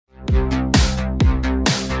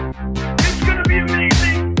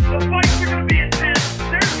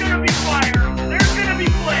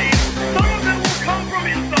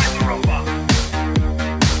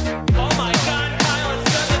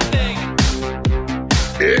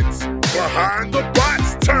It's Behind the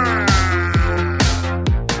Bots time!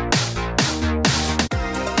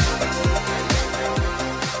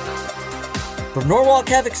 From Norwalk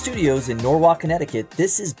Havoc Studios in Norwalk, Connecticut,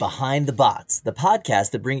 this is Behind the Bots, the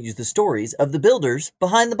podcast that brings you the stories of the builders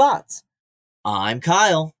behind the bots. I'm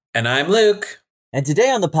Kyle. And I'm Luke. And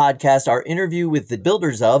today on the podcast, our interview with the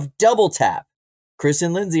builders of Double Tap. Chris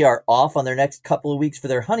and Lindsay are off on their next couple of weeks for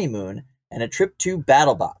their honeymoon and a trip to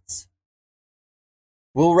BattleBots.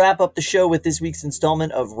 We'll wrap up the show with this week's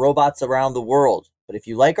installment of Robots Around the World. But if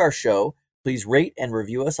you like our show, please rate and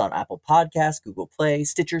review us on Apple Podcasts, Google Play,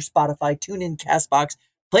 Stitcher, Spotify, TuneIn, CastBox,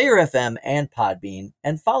 Player FM, and Podbean,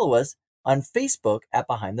 and follow us on Facebook at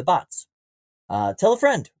Behind the Bots. Tell a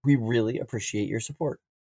friend. We really appreciate your support.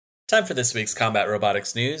 Time for this week's Combat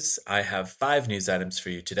Robotics News. I have 5 news items for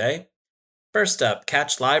you today. First up,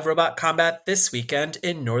 catch live robot combat this weekend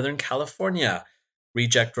in Northern California.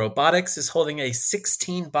 Reject Robotics is holding a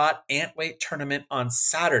 16-bot ant weight tournament on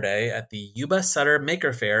Saturday at the Yuba Sutter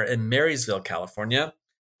Maker Faire in Marysville, California,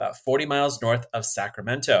 about 40 miles north of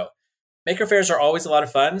Sacramento. Maker Fairs are always a lot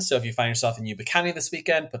of fun, so if you find yourself in Yuba County this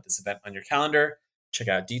weekend, put this event on your calendar. Check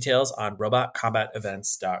out details on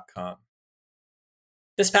robotcombatevents.com.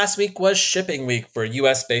 This past week was shipping week for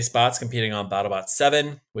US-based bots competing on BattleBots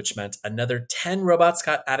 7, which meant another 10 robots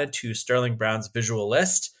got added to Sterling Brown's visual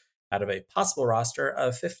list out of a possible roster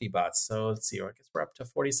of 50 bots. So let's see, I guess we're up to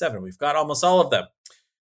 47. We've got almost all of them.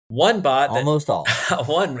 One bot. Almost all.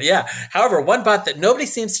 Yeah. However, one bot that nobody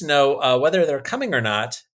seems to know whether they're coming or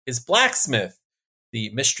not is Blacksmith.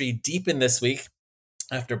 The mystery deepened this week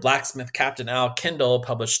after Blacksmith Captain Al Kindle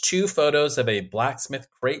published 2 photos of a blacksmith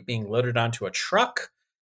crate being loaded onto a truck.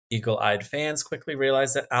 Eagle-eyed fans quickly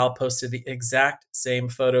realized that Al posted the exact same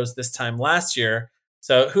photos this time last year.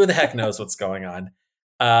 So who the heck knows what's going on?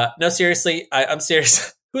 No, seriously, I'm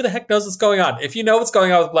serious. Who the heck knows what's going on? If you know what's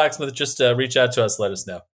going on with Blacksmith, just reach out to us. Let us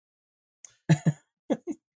know.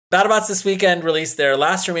 BattleBots this weekend released their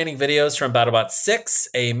last remaining videos from BattleBots 6,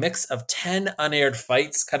 a mix of 10 unaired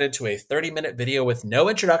fights cut into a 30-minute video with no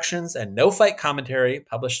introductions and no fight commentary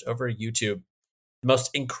published over YouTube. The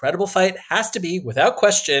most incredible fight has to be, without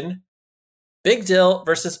question, Big Dill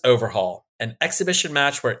versus Overhaul, an exhibition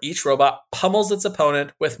match where each robot pummels its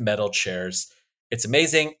opponent with metal chairs. It's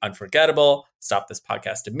amazing, unforgettable. Stop this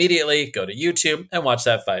podcast immediately, go to YouTube, and watch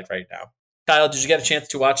that fight right now. Kyle, did you get a chance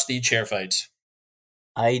to watch the chair fight?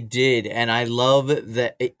 I did, and I love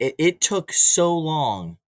that it took so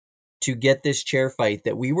long to get this chair fight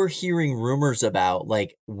that we were hearing rumors about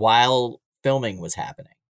like while filming was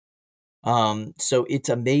happening. So it's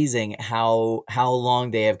amazing how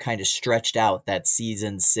long they have kind of stretched out that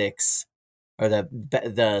season 6 or the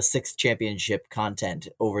 6th championship content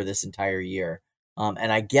over this entire year.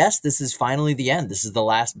 And I guess this is finally the end. This is the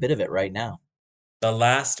last bit of it right now. The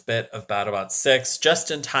last bit of BattleBots 6,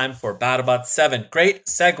 just in time for BattleBots 7. Great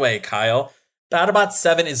segue, Kyle. BattleBots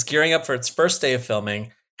 7 is gearing up for its first day of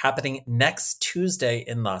filming, happening next Tuesday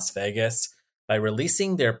in Las Vegas, by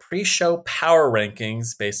releasing their pre-show power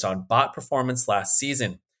rankings based on bot performance last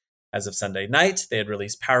season. As of Sunday night, they had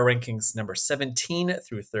released power rankings number 17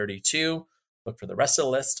 through 32. Look for the rest of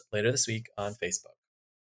the list later this week on Facebook.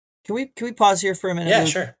 Can we pause here for a minute? Yeah, Luke?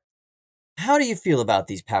 sure. How do you feel about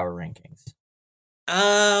these power rankings?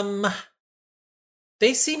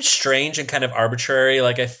 They seem strange and kind of arbitrary.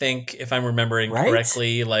 Like, I think if I'm remembering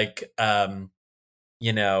correctly, like, there's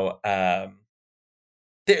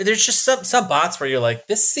just some bots where you're like,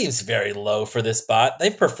 this seems very low for this bot.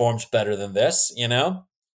 They've performed better than this, you know?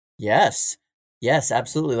 Yes,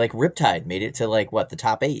 absolutely. Like Riptide made it to like the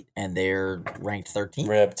top 8, and they're ranked 13th.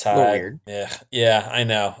 Riptide, a little weird. Yeah, I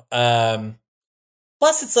know.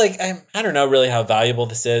 Plus, it's like I don't know really how valuable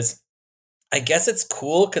this is. I guess it's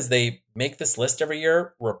cool because they make this list every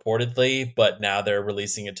year, reportedly, but now they're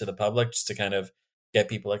releasing it to the public just to kind of get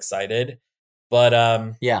people excited. But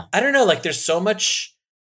yeah, I don't know. Like, there's so much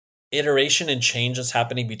iteration and changes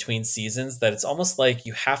happening between seasons that it's almost like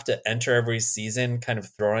you have to enter every season kind of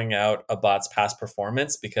throwing out a bot's past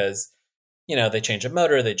performance because, they change a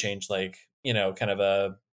motor, they change kind of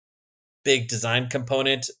a big design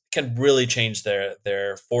component can really change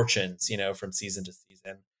their fortunes, from season to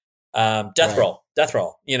season. Death Roll,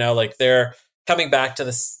 like they're coming back to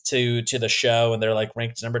this to the show and they're like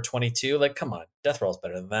ranked number 22. Like, come on, Death Roll's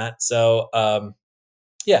better than that. So,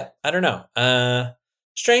 yeah, I don't know.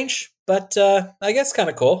 Strange, but I guess kind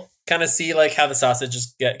of cool. Kind of see like how the sausage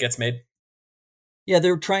gets made. Yeah,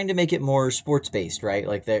 they're trying to make it more sports-based, right?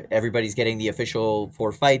 Like everybody's getting the official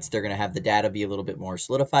 4 fights. They're going to have the data be a little bit more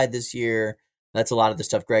solidified this year. That's a lot of the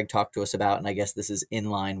stuff Greg talked to us about, and I guess this is in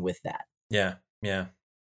line with that. Yeah.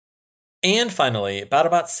 And finally,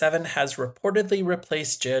 BattleBots 7 has reportedly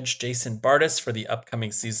replaced Judge Jason Bardis for the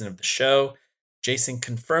upcoming season of the show. Jason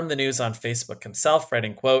confirmed the news on Facebook himself,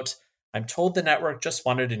 writing, quote, "I'm told the network just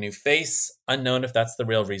wanted a new face, unknown if that's the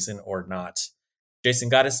real reason or not." Jason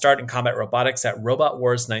got his start in combat robotics at Robot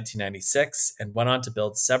Wars 1996 and went on to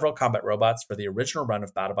build several combat robots for the original run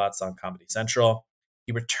of BattleBots on Comedy Central.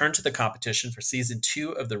 He returned to the competition for season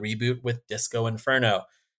 2 of the reboot with Disco Inferno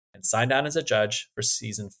and signed on as a judge for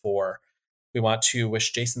season 4. We want to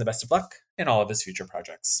wish Jason the best of luck in all of his future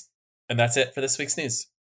projects. And that's it for this week's news.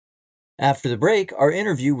 After the break, our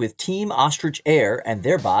interview with Team Ostrich Air and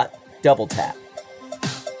their bot, Double Tap.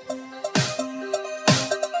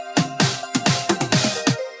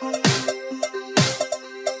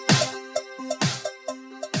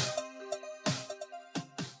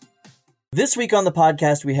 This week on the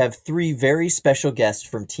podcast, we have 3 very special guests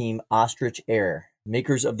from Team Ostrich Air,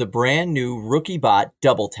 makers of the brand new rookie bot,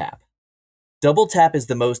 Double Tap. Double Tap is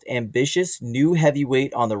the most ambitious new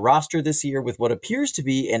heavyweight on the roster this year with what appears to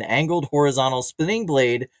be an angled horizontal spinning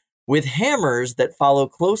blade with hammers that follow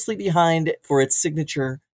closely behind for its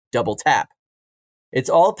signature double tap. It's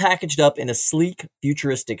all packaged up in a sleek,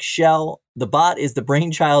 futuristic shell. The bot is the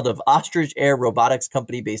brainchild of Ostrich Air Robotics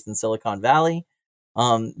Company based in Silicon Valley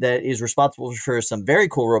that is responsible for some very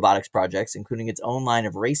cool robotics projects, including its own line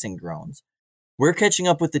of racing drones. We're catching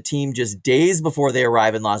up with the team just days before they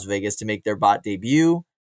arrive in Las Vegas to make their bot debut.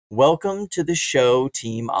 Welcome to the show,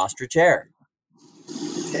 Team Ostrich Air.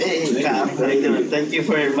 Hey, Tom. How you doing? Thank you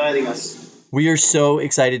for inviting us. We are so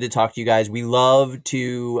excited to talk to you guys. We love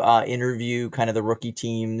to interview kind of the rookie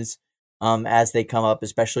teams as they come up,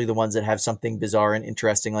 especially the ones that have something bizarre and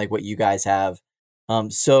interesting like what you guys have.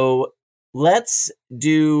 So let's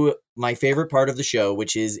do my favorite part of the show,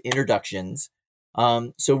 which is introductions.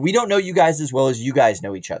 So we don't know you guys as well as you guys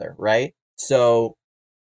know each other, right? So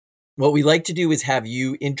what we like to do is have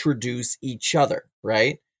you introduce each other,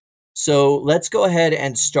 right? So let's go ahead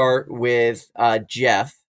and start with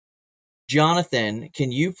Jeff. Jonathan,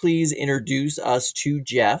 can you please introduce us to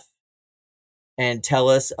Jeff and tell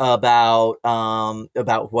us about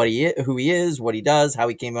what who he is, what he does, how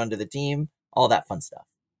he came onto the team, all that fun stuff.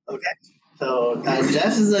 Okay. So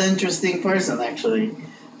Jeff is an interesting person, actually.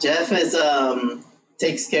 Jeff is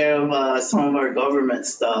takes care of some of our government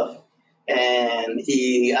stuff, and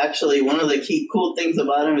he actually, one of the key cool things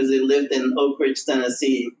about him is he lived in Oak Ridge,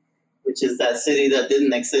 Tennessee, which is that city that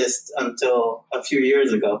didn't exist until a few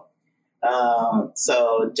years ago.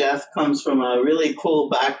 So Jeff comes from a really cool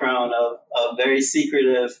background of very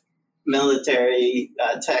secretive military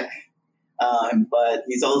tech, but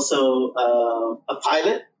he's also a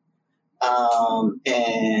pilot.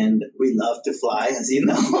 And we love to fly, as you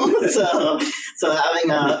know. so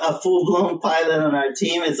having a full-blown pilot on our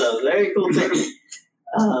team is a very cool thing.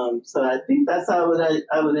 So I think that's how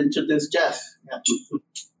I would introduce Jeff. Yeah.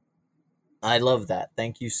 I love that.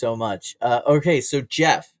 Thank you so much. Okay, so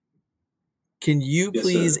Jeff, can you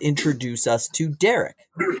please introduce us to Derek?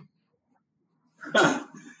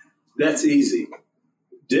 That's easy.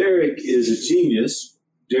 Derek is a genius.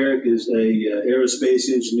 Derek is a aerospace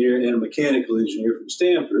engineer and a mechanical engineer from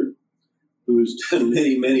Stanford, who's done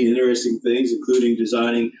many, many interesting things, including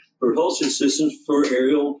designing propulsion systems for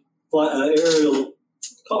aerial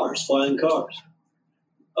cars, flying cars.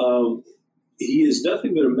 He is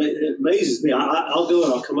nothing but amazes me. I'll go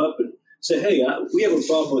and I'll come up and say, hey, we have a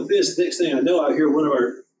problem with this. Next thing I know, I hear one of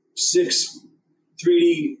our 6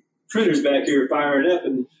 3D printers back here firing up,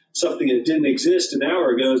 and something that didn't exist an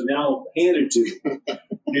hour ago is now handed to me.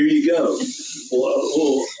 Here you go.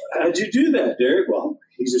 Well, how'd you do that, Derek? Well,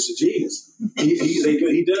 he's just a genius.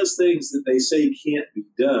 He does things that they say can't be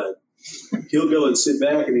done. He'll go and sit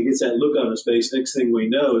back, and he gets that look on his face. Next thing we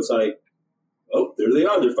know, it's like, oh, there they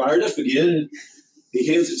are. They're fired up again. And he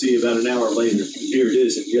hands it to you about an hour later. And here it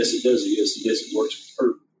is. And yes, it does. Yes, it works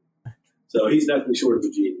perfect. So he's nothing short of a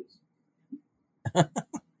genius.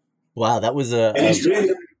 Wow, that was And he's grinning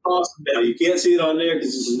like a possum now. You can't see it on there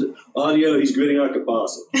because this is audio. He's grinning like a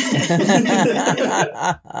possum.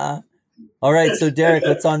 All right, so Derek,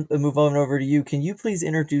 let's move on over to you. Can you please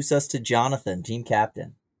introduce us to Jonathan, team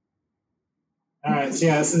captain? All right, so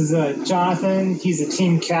this is Jonathan. He's a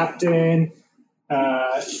team captain.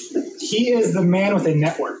 He is the man with a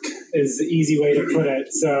network, is the easy way to put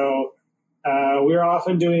it. So we're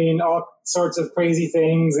often doing all sorts of crazy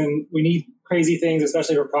things, and we need crazy things,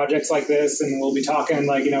 especially for projects like this. And we'll be talking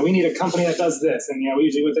like, we need a company that does this. And, we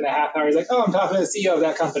usually within a half hour, he's like, oh, I'm talking to the CEO of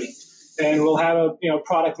that company. And we'll have a,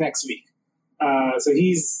 product next week. So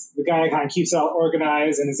he's the guy that kind of keeps it all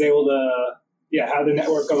organized and is able to, have the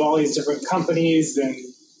network of all these different companies and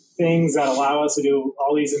things that allow us to do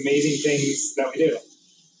all these amazing things that we do.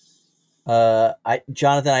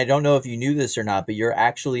 Jonathan, I don't know if you knew this or not, but you're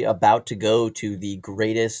actually about to go to the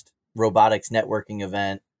greatest robotics networking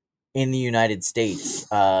event in the United States,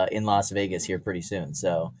 in Las Vegas here pretty soon.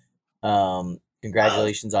 So,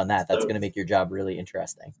 congratulations on that. That's going to make your job really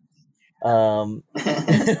interesting. All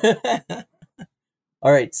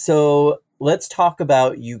right. So let's talk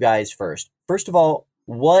about you guys first. First of all,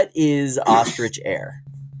 what is Ostrich Air?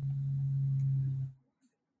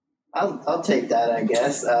 I'll take that, I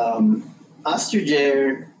guess. Ostrich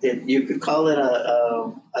Air, you could call it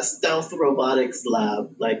a stealth robotics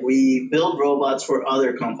lab. Like, we build robots for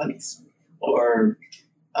other companies or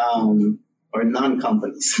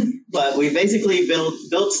non-companies, but we basically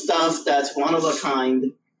built stuff that's one of a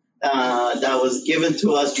kind, that was given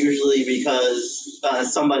to us usually because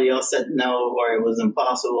somebody else said no, or it was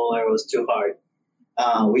impossible, or it was too hard.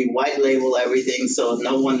 We white label everything so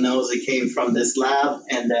no one knows it came from this lab,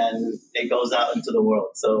 and then it goes out into the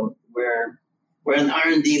world. So we're an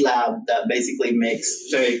R&D lab that basically makes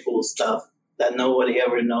very cool stuff that nobody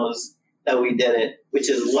ever knows that we did it, which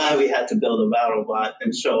is why we had to build a BattleBot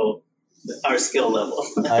and show our skill level.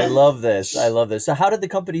 I love this. So how did the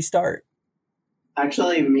company start?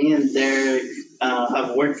 Actually, me and Derek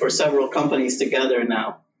have worked for several companies together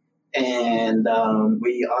now. And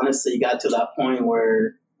we honestly got to that point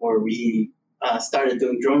where we started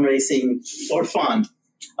doing drone racing for fun.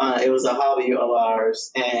 It was a hobby of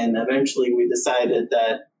ours, and eventually we decided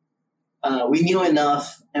that we knew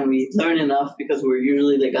enough and we learned enough, because we were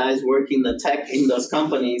usually the guys working the tech in those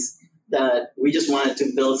companies, that we just wanted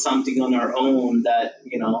to build something on our own that,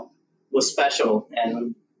 you know, was special,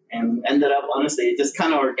 and ended up, honestly, it just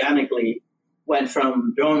kind of organically went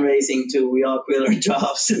from drone racing to we all quit our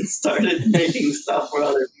jobs and started making stuff for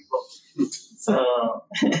other people. So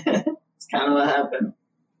it's kind of what happened.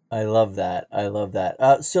 I love that.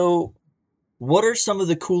 So what are some of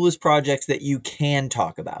the coolest projects that you can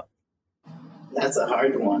talk about? That's a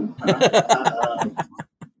hard one.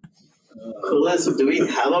 Coolest, do we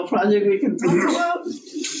have a project we can talk about?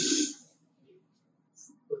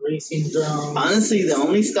 Racing drones. Honestly, the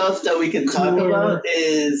only stuff that we can talk about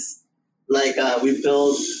is like we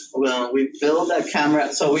build a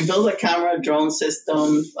camera. So we build a camera drone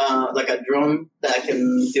system, like a drone that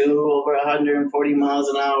can do over 140 miles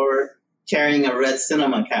an hour, carrying a red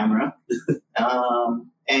cinema camera,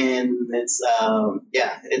 and it's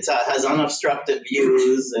has unobstructed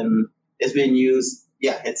views, and it's been used.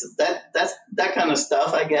 Yeah, it's that kind of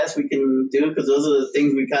stuff. I guess we can do, because those are the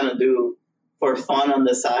things we kind of do for fun on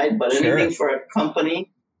the side. But anything for a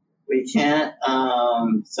company, we can't.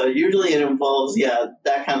 So usually it involves,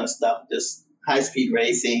 that kind of stuff, just high-speed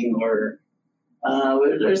racing, or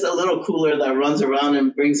there's a little cooler that runs around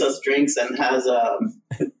and brings us drinks and has, that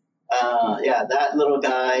little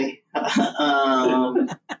guy.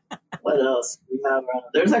 What else? We have,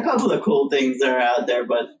 there's a couple of cool things that are out there,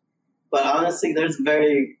 but honestly, there's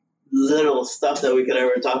very little stuff that we could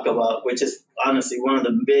ever talk about, which is honestly one of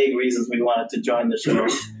the big reasons we wanted to join the show.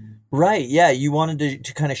 Right. Yeah. You wanted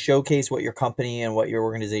to kind of showcase what your company and what your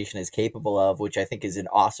organization is capable of, which I think is an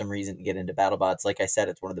awesome reason to get into BattleBots. Like I said,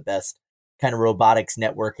 it's one of the best kind of robotics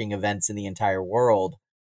networking events in the entire world.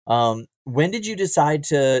 When did you decide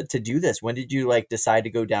to do this? When did you decide to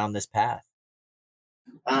go down this path?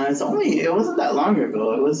 It wasn't that long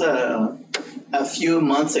ago. It was a few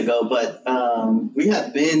months ago, but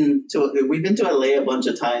we've been to LA a bunch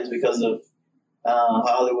of times because of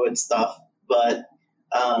Hollywood stuff. But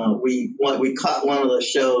we caught one of the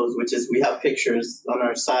shows, which is, we have pictures on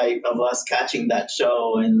our site of us catching that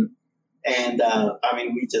show, and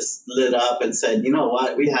we just lit up and said, you know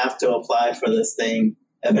what, we have to apply for this thing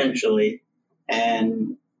eventually.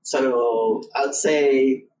 And so I'd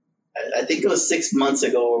say, I think it was 6 months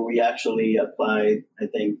ago where we actually applied, I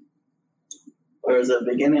think. Or was it the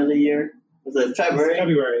beginning of the year? Was it February?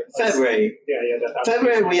 February. Yeah.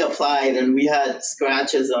 February we applied, and we had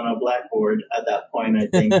scratches on a blackboard at that point, I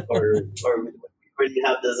think, or we already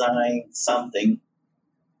have designed something.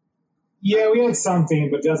 Yeah, we had something,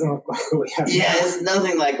 but it doesn't look like what we have. Yeah, it's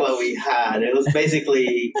nothing like what we had. It was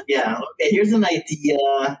basically, okay, here's an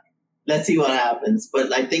idea. Let's see what happens.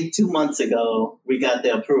 But I think 2 months ago, we got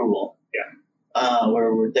the approval. Yeah.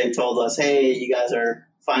 Where they told us, hey, you guys are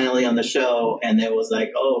finally on the show. And it was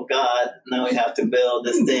like, oh, God, now we have to build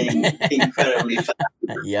this thing incredibly fast.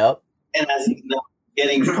 Yep. And as you know,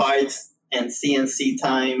 getting parts and CNC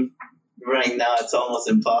time right now, it's almost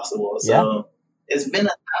impossible. So It's been a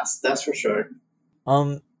task, that's for sure.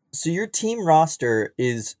 So your team roster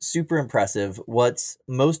is super impressive. What's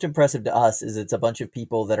most impressive to us is it's a bunch of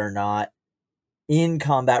people that are not in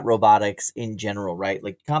combat robotics in general, right?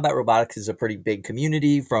 Like combat robotics is a pretty big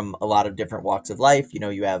community from a lot of different walks of life. You know,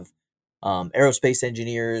 you have aerospace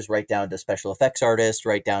engineers, right down to special effects artists,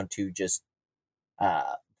 right down to just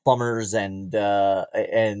plumbers and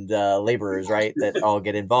laborers, right? That all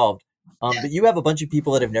get involved. But you have a bunch of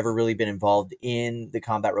people that have never really been involved in the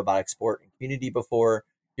combat robotics sport and community before.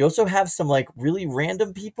 You also have some like really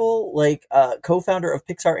random people, like co-founder of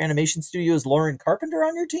Pixar Animation Studios, Lauren Carpenter,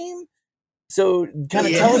 on your team. So kind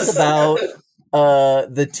of tell us about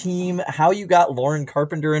the team, how you got Lauren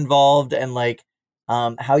Carpenter involved, and like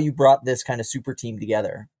how you brought this kind of super team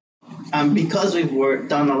together. Because we've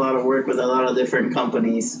done a lot of work with a lot of different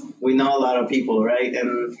companies, we know a lot of people, right?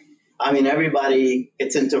 And I mean, everybody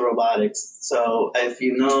gets into robotics. So if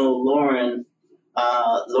you know Lauren,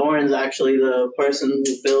 Lauren's actually the person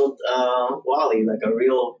who built WALL-E, like a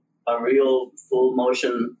real full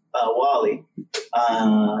motion WALL-E.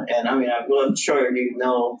 And I mean, I'm sure you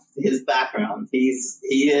know his background. He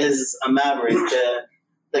is a maverick.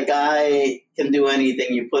 The guy can do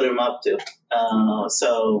anything you put him up to.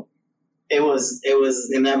 So it was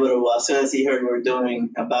inevitable. As soon as he heard we were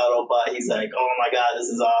doing a BattleBot, he's like, "Oh my God, this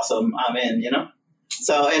is awesome! I'm in." You know.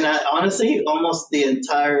 So, and honestly, almost the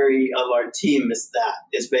entirety of our team is that.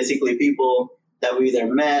 It's basically people that we either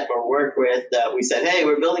met or worked with that we said, "Hey,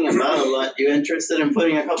 we're building a BattleBot. You interested in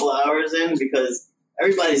putting a couple of hours in?" Because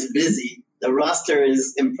everybody's busy. The roster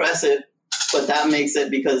is impressive, but that makes it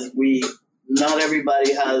because not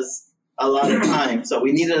everybody has a lot of time. So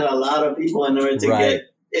we needed a lot of people in order to get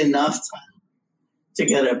enough time to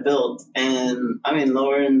get it built. And I mean,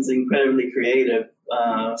 Lauren's incredibly creative.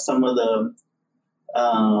 Some of the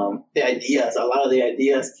ideas, a lot of the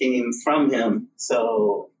ideas came from him.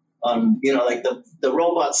 So, you know, like the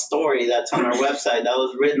robot story that's on our website, that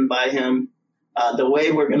was written by him. The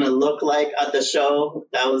way we're going to look like at the show,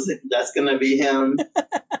 that's going to be him.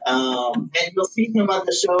 And you'll see him at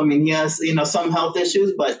the show. I mean, he has, you know, some health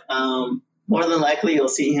issues, but more than likely you'll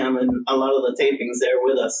see him in a lot of the tapings there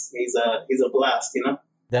with us. He's a blast, you know?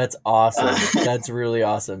 That's awesome. That's really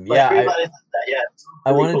awesome. Yeah.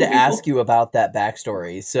 I wanted to ask you about that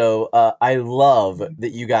backstory. So I love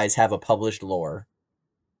that you guys have a published lore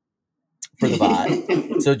for the bot.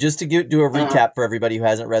 So just to do a recap for everybody who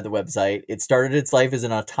hasn't read the website, it started its life as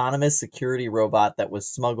an autonomous security robot that was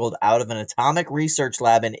smuggled out of an atomic research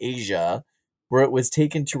lab in Asia, where it was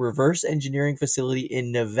taken to reverse engineering facility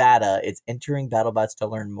in Nevada. It's entering BattleBots to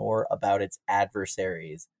learn more about its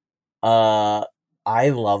adversaries. I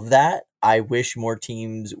love that. I wish more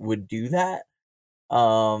teams would do that.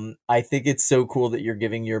 I think it's so cool that you're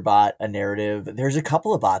giving your bot a narrative. There's a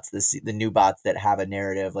couple of bots, the new bots that have a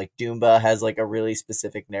narrative. Like Doomba has like a really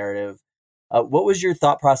specific narrative. What was your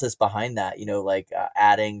thought process behind that? You know, like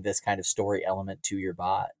adding this kind of story element to your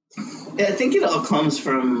bot. Yeah, I think it all comes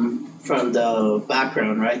from the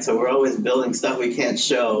background, right? So we're always building stuff we can't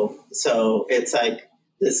show. So it's like,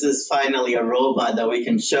 this is finally a robot that we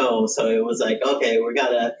can show. So it was like, okay, we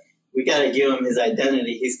gotta give him his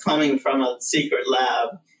identity. He's coming from a secret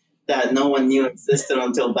lab that no one knew existed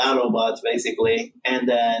until BattleBots, basically. And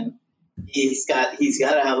then he's got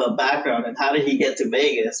to have a background. And how did he get to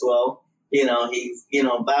Vegas? Well,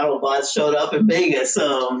 BattleBots showed up in Vegas,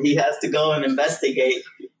 so he has to go and investigate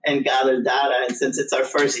and gather data. And since it's our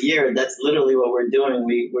first year, that's literally what we're doing.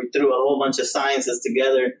 We threw a whole bunch of sciences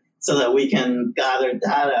together so that we can gather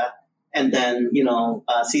data, and then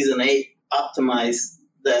season 8 optimize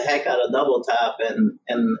the heck out of Double Tap and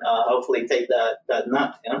hopefully take that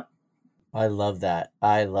nut. I love that.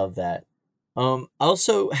 I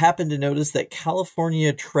also happened to notice that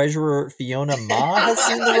California Treasurer Fiona Ma has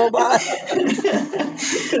seen the robot.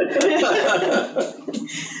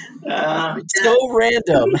 So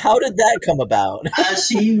random. How did that come about?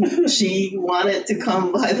 She wanted to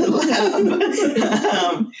come by the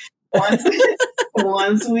lab.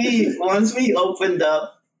 Once we opened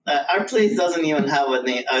up, our place doesn't even have a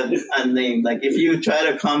name. Like if you try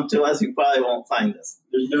to come to us, you probably won't find us.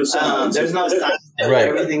 There's no sign. There's no sign. Right.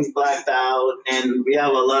 Everything's blacked out, and we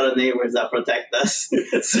have a lot of neighbors that protect us.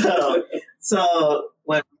 So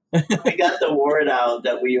when we got the word out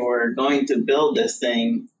that we were going to build this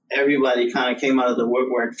thing, everybody kind of came out of the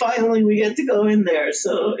woodwork. Finally, we get to go in there.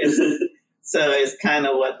 So it's kind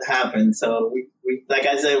of what happened. So we like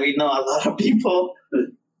I said, we know a lot of people,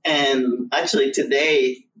 and actually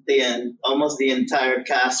today, almost the entire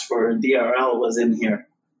cast for DRL was in here.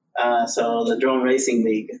 So the Drone Racing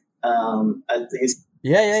League, on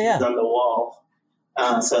the wall.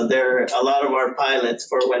 So they're a lot of our pilots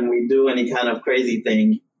for when we do any kind of crazy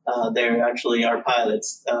thing. They're actually our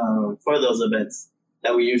pilots for those events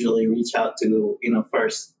that we usually reach out to,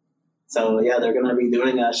 first. So yeah, they're going to be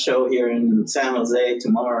doing a show here in San Jose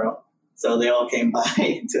tomorrow. So they all came by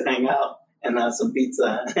to hang out and have some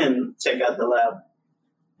pizza and check out the lab.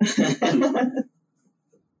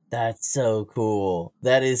 That's so cool.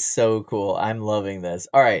 That is so cool. I'm loving this.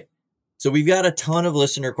 All right. So we've got a ton of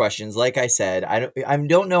listener questions. Like I said, I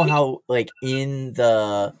don't know how, like, in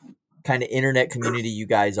the kind of internet community you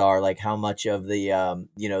guys are, like how much of the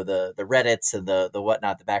the Reddits and the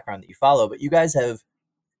whatnot, the background that you follow, but you guys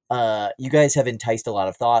have enticed a lot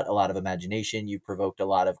of thought, a lot of imagination. You've provoked a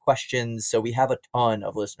lot of questions. So we have a ton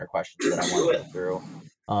of listener questions that I want to get through.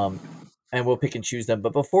 And we'll pick and choose them.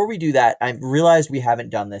 But before we do that, I realized we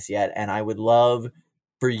haven't done this yet, and I would love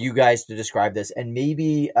for you guys to describe this. And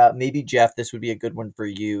maybe Jeff, this would be a good one for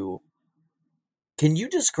you. Can you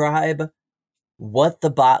describe what the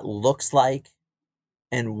bot looks like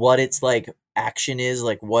and what its like action is,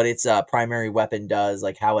 like what its primary weapon does,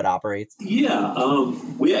 like how it operates? Yeah,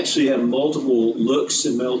 we actually have multiple looks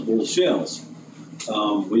and multiple shells.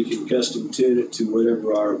 We can custom tune it to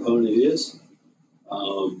whatever our opponent is.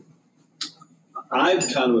 I'm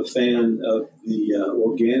kind of a fan of the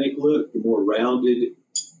organic look, the more rounded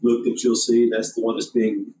look that you'll see. That's the one that's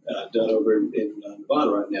being done over in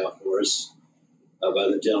Nevada right now for us by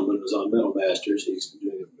the gentleman who's on Metal Masters. He's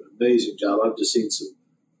doing an amazing job. I've just seen some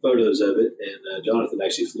photos of it, and Jonathan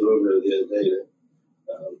actually flew over there the other day to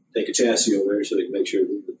take a chassis over there so he can make sure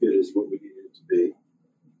that the fit is what we need it to be.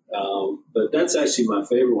 But that's actually my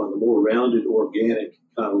favorite one, the more rounded, organic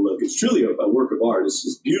kind of look. It's truly a work of art. It's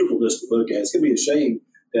just beautiful just to look at. It's going to be a shame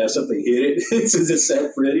to have something hit it since it's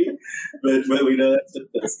that pretty, but we know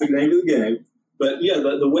that's the name of the game. But yeah,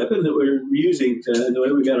 the weapon that we're using, and the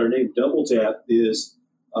way we got our name Double Tap, is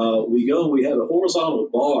we have a horizontal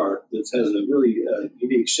bar that has a really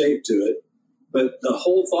unique shape to it. But the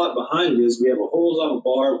whole thought behind it is we have a horizontal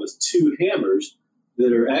bar with two hammers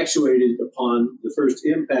that are actuated upon the first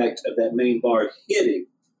impact of that main bar hitting.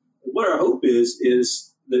 And what our hope is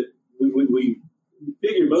that we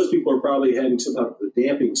figure most people are probably having some type of a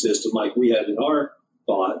damping system like we had in our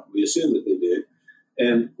thought. We assume that they did.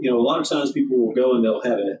 And, a lot of times people will go and they'll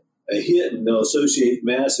have a hit and they'll associate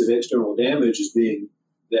massive external damage as being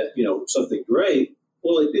that, something great.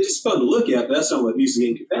 Well, it's fun to look at, but that's not what usually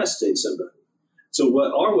incapacitates somebody. So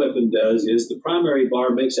what our weapon does is the primary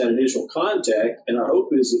bar makes that initial contact, and our hope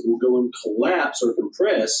is it will go and collapse or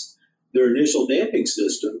compress their initial damping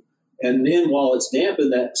system. And then while it's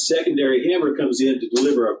dampened, that secondary hammer comes in to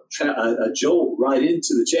deliver a jolt right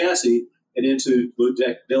into the chassis and into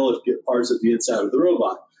the delicate parts of the inside of the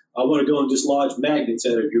robot. I want to go and dislodge magnets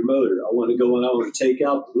out of your motor. I want to go and I want to take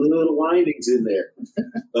out the little windings in there.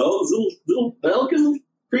 Oh, those little Belkin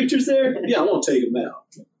creatures there? Yeah, I want to take them out.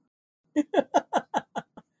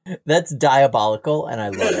 That's diabolical, and I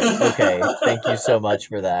love it. Okay, thank you so much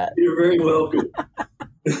for that. You're very welcome.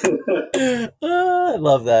 I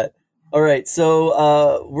love that. All right,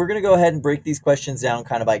 so we're going to go ahead and break these questions down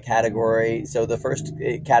kind of by category. So the first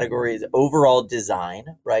category is overall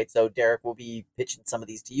design, right? So Derek will be pitching some of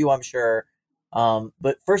these to you, I'm sure.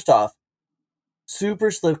 But first off,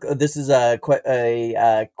 super slick. This is a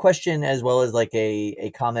question as well as like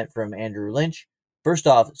a comment from Andrew Lynch. First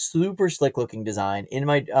off, super slick looking design. In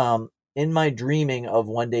my dreaming of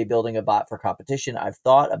one day building a bot for competition, I've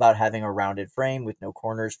thought about having a rounded frame with no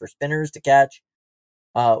corners for spinners to catch.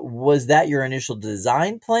 Was that your initial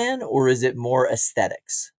design plan, or is it more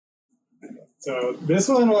aesthetics? So this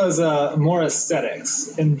one was more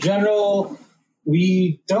aesthetics. In general,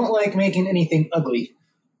 we don't like making anything ugly.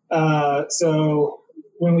 So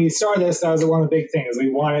when we started this, that was one of the big things.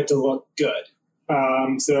 We wanted to look good.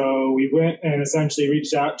 So we went and essentially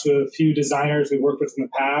reached out to a few designers we worked with in the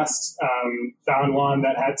past, found one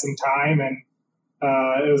that had some time, and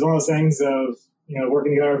it was one of those things of,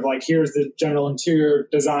 working together of like, here's the general interior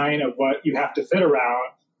design of what you have to fit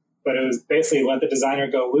around, but it was basically let the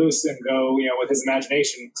designer go loose and go, with his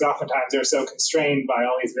imagination, because oftentimes they're so constrained by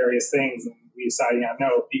all these various things, and we decided,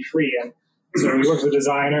 no, be free. And so we worked with a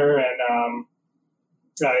designer, and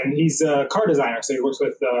he's a car designer, so he works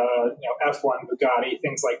with F1, Bugatti,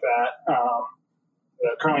 things like that.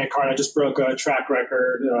 Currently a car that just broke a track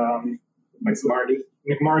record. McMarty,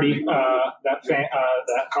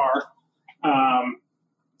 that car.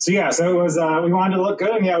 So it was, we wanted to look good,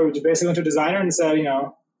 and we basically went to a designer and said,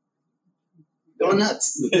 go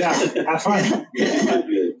nuts. Yeah, have fun.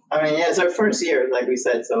 I mean, it's our first year, like we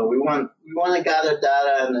said, so we want to gather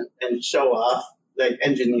data and show off like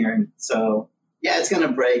engineering. So yeah, it's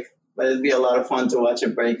gonna break, but it'd be a lot of fun to watch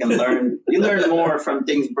it break and learn. You learn more from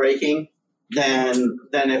things breaking than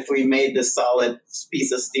if we made this solid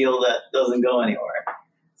piece of steel that doesn't go anywhere.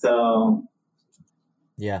 So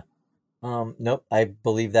yeah. Nope, I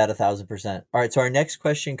believe that 1,000%. All right, so our next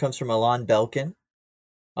question comes from Alon Belkin,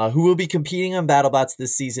 who will be competing on BattleBots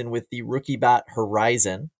this season with the rookie bot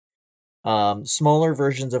Horizon. Smaller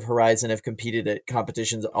versions of Horizon have competed at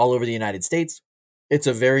competitions all over the United States. It's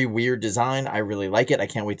a very weird design. I really like it. I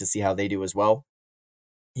can't wait to see how they do as well.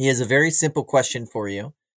 He has a very simple question for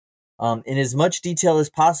you. In as much detail as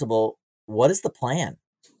possible, what is the plan?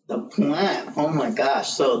 The plan, oh my gosh.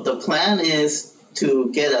 So the plan is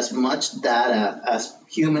to get as much data as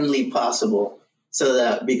humanly possible. So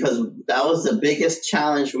that, because that was the biggest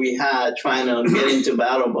challenge we had trying to get into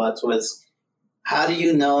BattleBots, was how do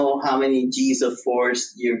you know how many G's of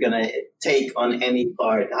force you're going to take on any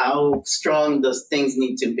part? How strong does things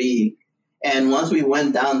need to be? And once we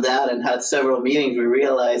went down that and had several meetings, we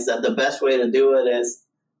realized that the best way to do it is,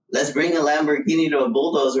 let's bring a Lamborghini to a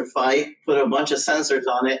bulldozer fight, put a bunch of sensors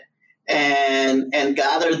on it, and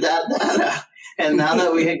gather that data. And now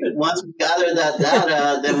that once we gather that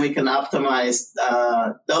data, then we can optimize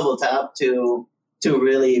Double Tap to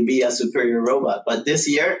really be a superior robot. But this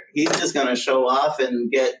year, he's just going to show off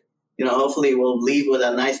and get, hopefully we'll leave with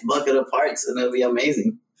a nice bucket of parts, and it'll be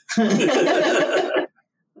amazing.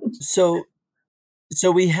 So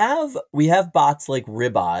we have bots like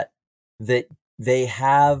Ribot that they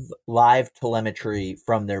have live telemetry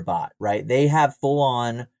from their bot, right? They have full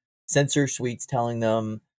on sensor suites telling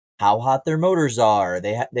them how hot their motors are.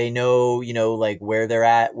 They know, like where they're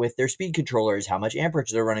at with their speed controllers, how much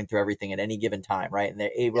amperage they're running through everything at any given time, right? And they're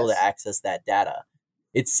able to access that data.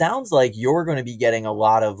 It sounds like you're going to be getting a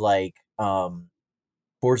lot of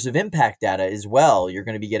force of impact data as well. You're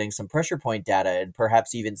going to be getting some pressure point data and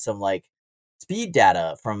perhaps even some speed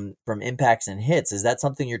data from impacts and hits. Is that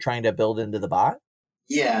something you're trying to build into the bot?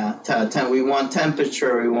 Yeah, we want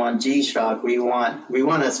temperature, we want G-Shock, we want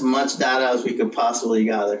as much data as we could possibly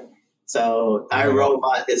gather. So our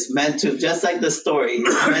robot is meant to, just like the story,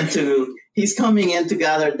 he's coming in to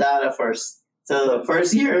gather data first. So the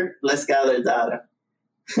first year, let's gather data.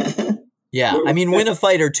 Yeah, I mean, win a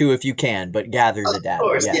fight or two if you can, but gather the data. Of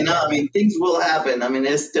course, things will happen. I mean,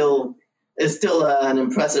 it's still an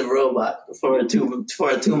impressive robot for a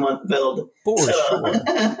 2-month build. For sure.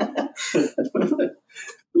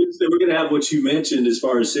 So we're going to have what you mentioned as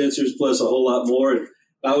far as sensors plus a whole lot more. And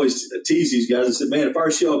I always tease these guys and say, man, if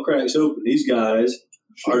our shell cracks open, these guys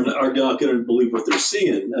are not going to believe what they're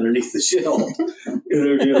seeing underneath the shell. And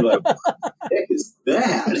they're like, what the heck is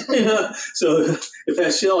that? So if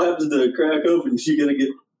that shell happens to crack open, you're going to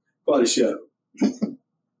get quite a show.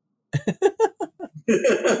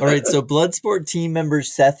 All right, so Bloodsport team member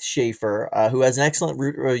Seth Schaefer, who has an excellent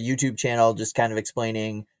YouTube channel just kind of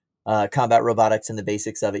explaining combat robotics and the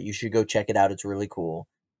basics of it. You should go check it out. It's really cool.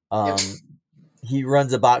 He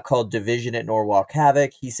runs a bot called Division at Norwalk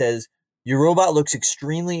Havoc. He says, your robot looks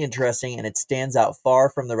extremely interesting and it stands out far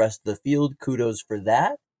from the rest of the field. Kudos for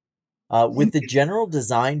that. With the general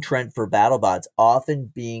design trend for BattleBots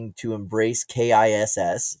often being to embrace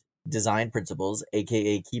KISS, design principles,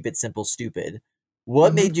 aka keep it simple, stupid,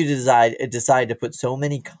 what made you decide to put so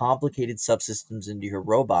many complicated subsystems into your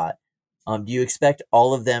robot? Do you expect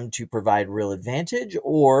all of them to provide real advantage,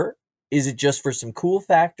 or is it just for some cool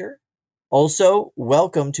factor? Also,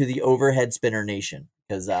 welcome to the overhead spinner nation,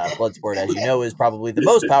 because Bloodsport, as you know, is probably the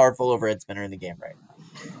most powerful overhead spinner in the game right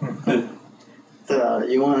now. So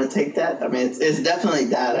you want to take that? I mean, it's definitely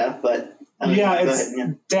data, but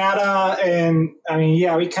it's data, and I mean,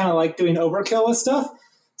 we kind of like doing overkill with stuff.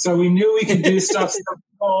 So we knew we could do stuff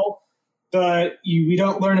simple, but we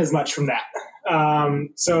don't learn as much from that.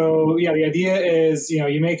 The idea is,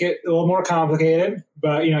 you make it a little more complicated,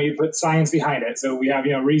 but, you put science behind it. So we have,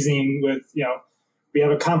 reasoning with, we have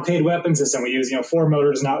a complicated weapon system. We use, 4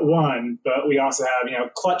 motors, not 1, but we also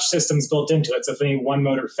have, clutch systems built into it. So if any one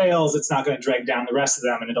motor fails, it's not going to drag down the rest of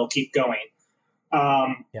them and it'll keep going.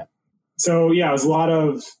 So it was a lot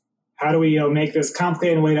of how do we make this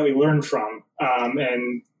complicated in a way that we learn from,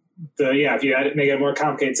 if you make it a more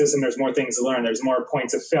complicated system, there's more things to learn. There's more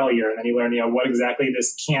points of failure, and then you learn, what exactly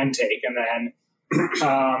this can take, and then,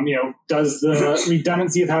 does the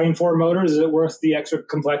redundancy of having 4 motors, is it worth the extra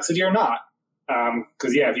complexity or not?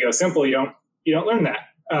 Because if you go simple, you don't learn that.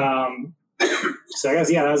 So I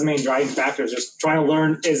guess that was the main driving factor, is just trying to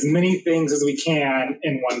learn as many things as we can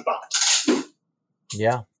in one bot.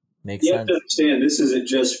 Yeah, makes sense. You have to understand, this isn't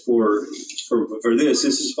just for this.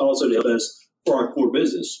 This is also to help us for our core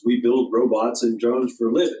business. We build robots and drones for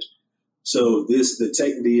a living. So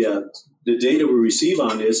the data we receive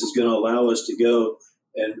on this is going to allow us to go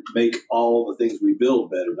and make all the things we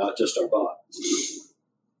build better, not just our bot.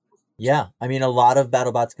 Yeah, I mean, a lot of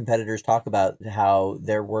BattleBots competitors talk about how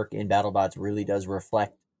their work in BattleBots really does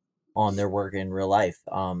reflect on their work in real life.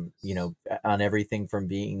 You know, on everything from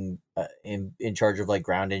being in charge of like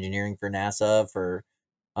ground engineering for NASA, for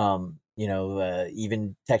you know,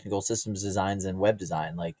 even technical systems designs and web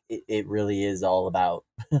design. Like it really is all about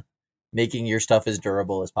making your stuff as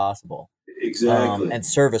durable as possible. Exactly. And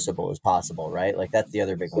serviceable as possible, right? Like that's the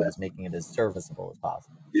other big one, is making it as serviceable as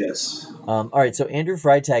possible. Yes. All right, so Andrew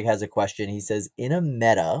Freitag has a question. He says, in a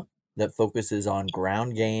meta that focuses on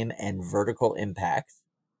ground game and vertical impacts,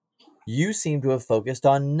 you seem to have focused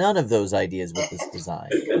on none of those ideas with this design.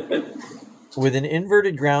 With an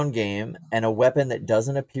inverted ground game and a weapon that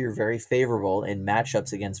doesn't appear very favorable in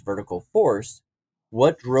matchups against vertical force,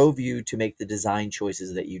 what drove you to make the design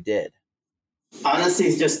choices that you did? Honestly,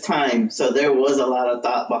 it's just time. So there was a lot of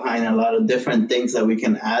thought behind a lot of different things that we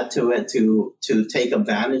can add to it to take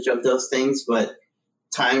advantage of those things, but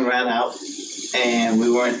time ran out, and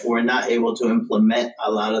we're not able to implement a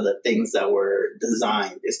lot of the things that were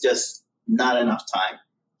designed. It's just not enough time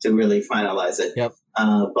to really finalize it. Yep.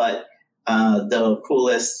 But the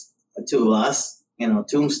coolest to us, you know,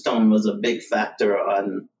 Tombstone was a big factor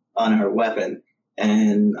on our weapon.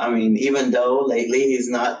 And I mean, even though lately he's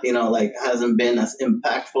not, you know, like hasn't been as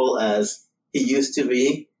impactful as he used to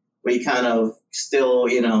be, we kind of still,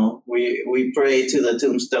 you know, we pray to the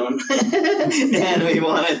Tombstone and we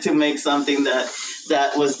wanted to make something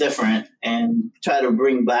that was different and try to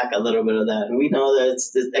bring back a little bit of that. And we know that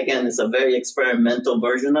it's a very experimental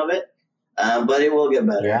version of it, but it will get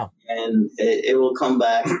better. Yeah. And it will come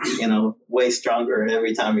back, you know, way stronger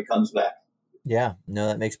every time it comes back. Yeah, no,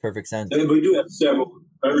 that makes perfect sense. And we do have several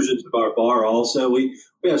versions of our bar also. We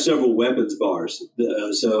have several weapons bars,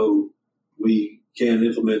 so we can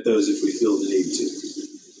implement those if we feel the need to.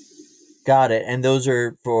 Got it. And those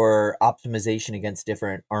are for optimization against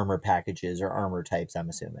different armor packages or armor types, I'm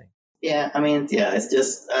assuming. Yeah, I mean, yeah, it's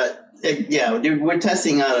just, we're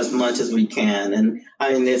testing out as much as we can. And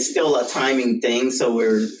I mean, it's still a timing thing. So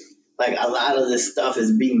we're like, a lot of this stuff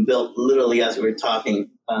is being built literally as we're talking.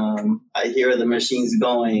 I hear the machines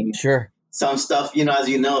going. Sure. Some stuff, you know, as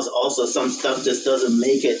you know, also some stuff just doesn't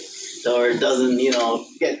make it, or doesn't, you know,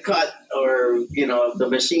 get cut, or, you know, the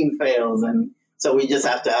machine fails. And so we just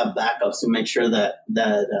have to have backups to make sure that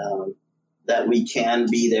we can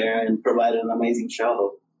be there and provide an amazing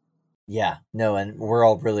show. Yeah, no, and we're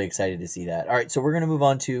all really excited to see that. All right, so we're going to move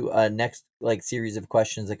on to next like series of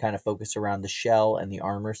questions that kind of focus around the shell and the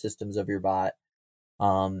armor systems of your bot.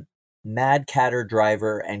 Mad Catter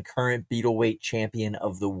driver and current Beetleweight champion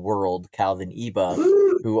of the world, Calvin Eba,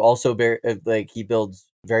 who also he builds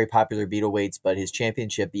very popular Beetleweights, but his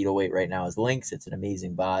championship Beetleweight right now is Lynx. It's an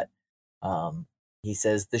amazing bot. He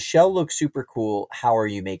says, the shell looks super cool. How are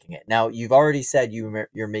you making it? Now, you've already said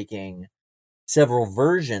you're making several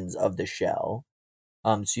versions of the shell.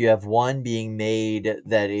 So you have one being made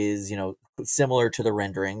that is, you know, similar to the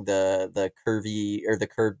rendering, the curvy or the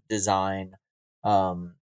curved design,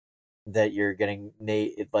 that you're getting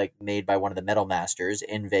made by one of the Metal Masters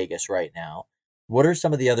in Vegas right now. What are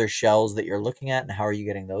some of the other shells that you're looking at, and how are you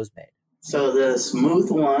getting those made? So the smooth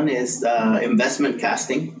one is investment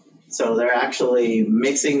casting. So they're actually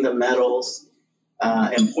mixing the metals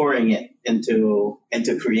and pouring it into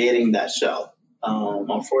creating that shell.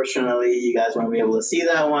 Unfortunately, you guys won't be able to see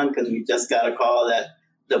that one because we just got a call that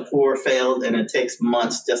the pour failed, and it takes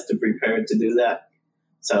months just to prepare to do that.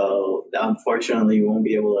 So unfortunately, you won't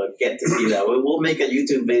be able to get to see that. We'll make a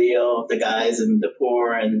YouTube video of the guys and the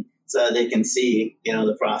pour, and so they can see, you know,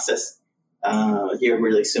 the process here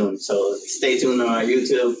really soon. So stay tuned on our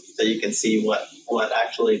YouTube so you can see what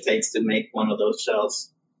actually it takes to make one of those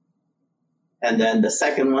shells. And then the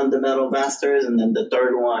second one, the Metal Masters, and then the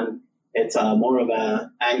third one, it's more of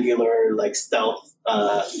a angular, like stealth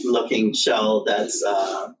looking shell. That's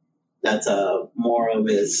more of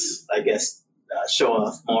his, I guess, show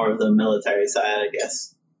off more of the military side, I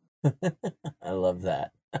guess. I love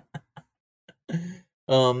that.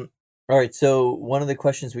 All right, so one of the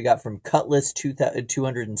questions we got from Cutlass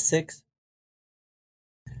 206,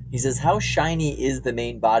 he says, how shiny is the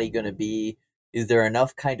main body going to be? Is there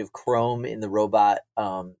enough kind of chrome in the robot?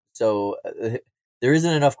 There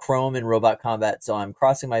isn't enough chrome in Robot Combat, so I'm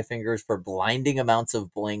crossing my fingers for blinding amounts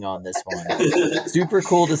of bling on this one. Super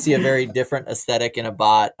cool to see a very different aesthetic in a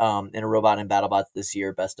bot, in a robot in BattleBots this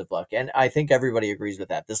year. Best of luck. And I think everybody agrees with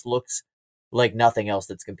that. This looks like nothing else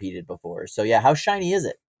that's competed before. So yeah, how shiny is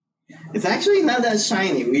it? It's actually not that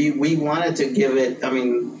shiny. We wanted to give it, I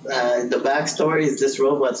mean, the backstory is this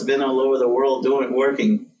robot's been all over the world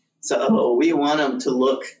working. So we want him to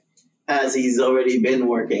look as he's already been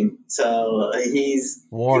working. So he's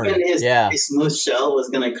worn. Even his smooth shell was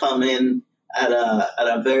going to come in at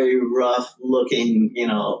a very rough looking,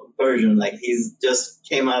 version. Like he's just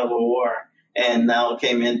came out of a war and now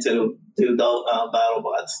came into do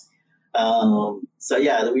BattleBots. So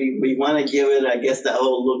yeah, we want to give it, I guess, the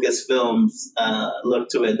whole Lucasfilms look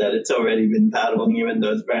to it, that it's already been battling, even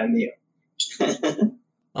though it's brand new.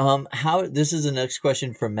 This is the next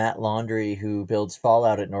question from Matt Laundry, who builds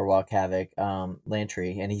Fallout at Norwalk Havoc,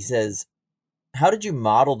 Lantry, and he says, how did you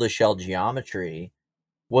model the shell geometry?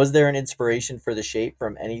 Was there an inspiration for the shape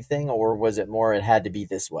from anything, or was it more it had to be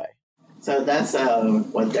this way? So that's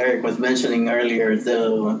what Derek was mentioning earlier,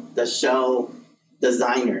 the shell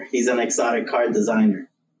designer. He's an exotic card designer.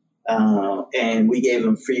 And we gave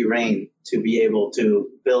him free reign to be able to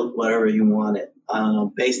build whatever you wanted,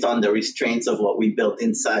 based on the restraints of what we built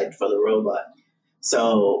inside for the robot.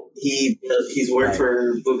 So he's worked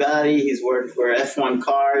for Bugatti, he's worked for F1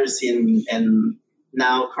 cars, and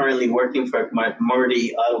now currently working for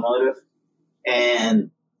Morty Automotive.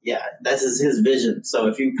 And yeah, this is his vision. So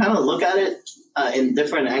if you kind of look at it in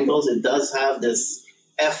different angles, it does have this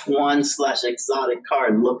F1/exotic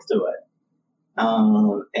car look to it.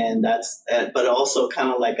 And that's, but also kind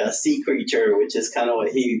of like a sea creature, which is kind of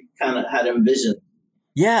what he kind of had envisioned.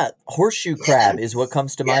 Yeah, horseshoe crab is what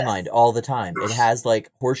comes to my mind all the time. It has like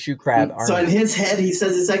horseshoe crab armor. So in his head, he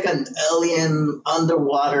says it's like an alien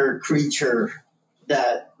underwater creature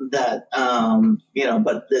that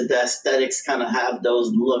but the aesthetics kind of have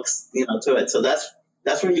those looks, to it. So that's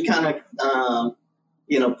where you kind of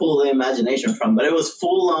pull the imagination from. But it was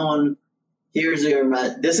full on. Here's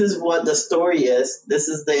this is what the story is. This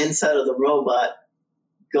is the inside of the robot.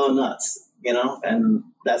 Go nuts, and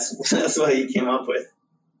that's what he came up with.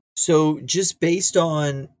 So just based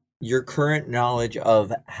on your current knowledge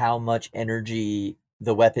of how much energy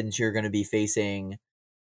the weapons you're going to be facing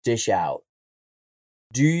dish out,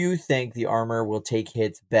 do you think the armor will take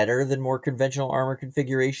hits better than more conventional armor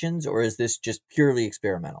configurations, or is this just purely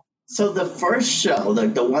experimental? So the first shell,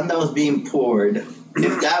 the one that was being poured,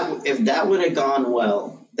 if that would have gone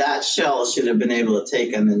well, that shell should have been able to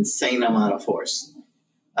take an insane amount of force.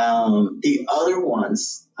 The other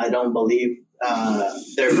ones, I don't believe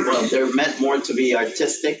they're meant more to be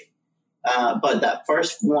artistic. But that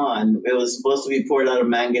first one, it was supposed to be poured out of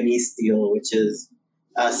manganese steel, which is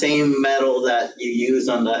same metal that you use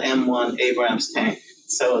on the M1 Abrams tank.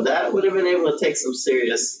 So that would have been able to take some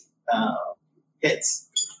serious hits.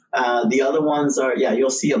 The other ones are, you'll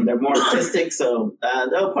see them. They're more artistic, so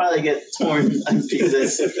they'll probably get torn in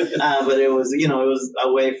pieces. But it was, it was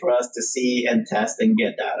a way for us to see and test and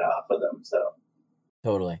get data off of them. So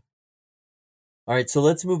totally. All right, so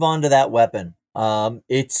let's move on to that weapon.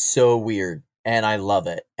 It's so weird, and I love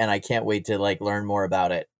it, and I can't wait to learn more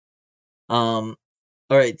about it. All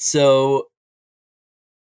right, so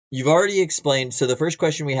you've already explained. So the first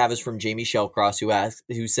question we have is from Jamie Shellcross,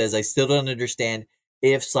 who says, I still don't understand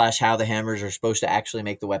if/how the hammers are supposed to actually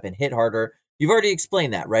make the weapon hit harder. You've already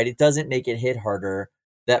explained that, right? It doesn't make it hit harder.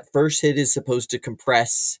 That first hit is supposed to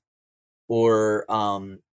compress or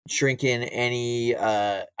shrink in any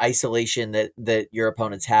isolation that your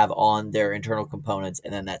opponents have on their internal components.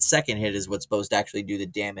 And then that second hit is what's supposed to actually do the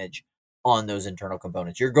damage on those internal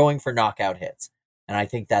components. You're going for knockout hits. And I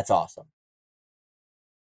think that's awesome.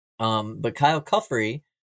 But Kyle Cuffrey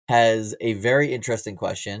has a very interesting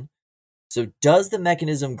question. So does the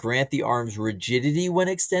mechanism grant the arms rigidity when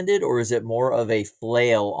extended, or is it more of a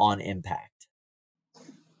flail on impact?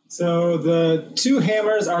 So the two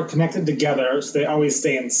hammers are connected together, so they always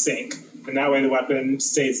stay in sync, and that way the weapon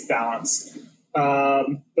stays balanced.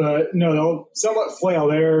 But no, they'll somewhat flail.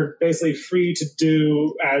 They're basically free to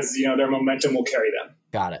do as their momentum will carry them.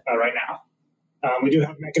 Got it. Right now, we do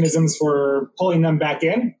have mechanisms for pulling them back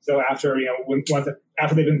in. So after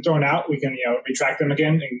after they've been thrown out, we can retract them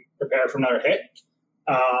again and prepare for another hit.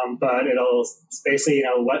 But it's basically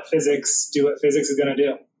let physics do what physics is going to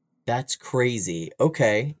do. That's crazy.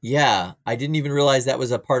 Okay. Yeah. I didn't even realize that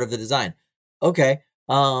was a part of the design. Okay.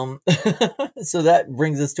 So that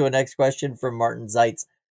brings us to a next question from Martin Zeitz,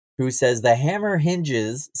 who says the hammer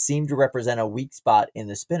hinges seem to represent a weak spot in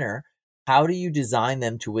the spinner. How do you design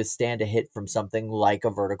them to withstand a hit from something like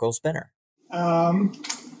a vertical spinner?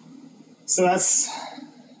 So that's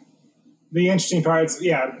the interesting part.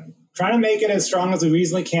 Trying to make it as strong as we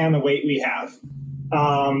reasonably can the weight we have.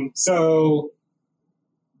 So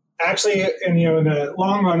actually, in the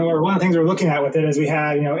long run, or one of the things we're looking at with it is we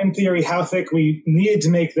had, in theory, how thick we needed to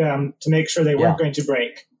make them to make sure they weren't going to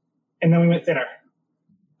break. And then we went thinner.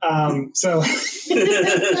 So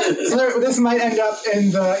this might end up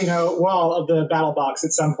in the wall of the battle box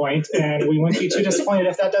at some point, and we wouldn't be too disappointed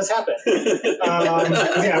if that does happen.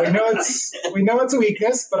 Yeah, we know it's a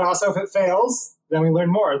weakness, but also if it fails, then we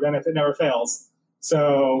learn more than if it never fails.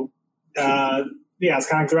 So yeah, it's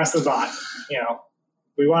kind of like the rest of the bot.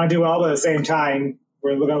 We want to do well, but at the same time,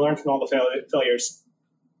 we're going to learn from all the failures.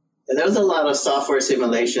 There was a lot of software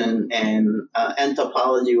simulation, and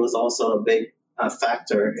topology was also a big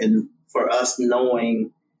factor for us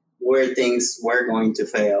knowing where things were going to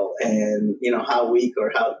fail, and how weak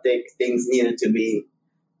or how thick things needed to be.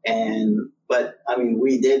 But I mean,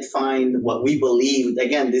 we did find what we believed.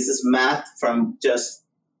 Again, this is math from just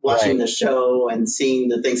watching the show and seeing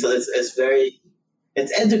the thing. So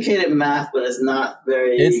it's educated math, but it's not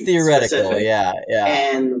very. It's theoretical, specific. Yeah.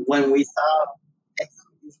 And when we saw, it's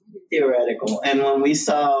theoretical, and when we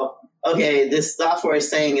saw, okay, this software is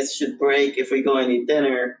saying it should break if we go any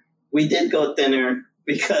thinner, we did go thinner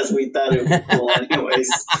because we thought it would be cool anyways.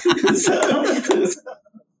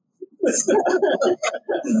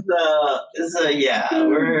 So yeah,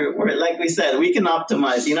 we're like we said, we can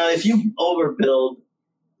optimize. If you overbuild,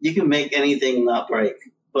 you can make anything not break,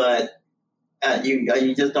 but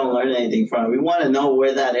you just don't learn anything from it. We want to know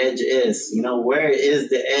where that edge is. Where is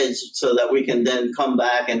the edge, so that we can then come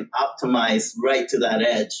back and optimize right to that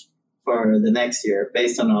edge for the next year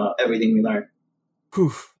based on everything we learned.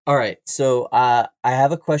 Whew. All right. So I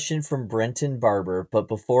have a question from Brenton Barber, but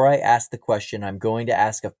before I ask the question, I'm going to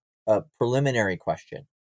ask a preliminary question.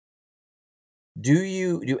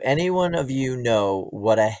 Do any one of you know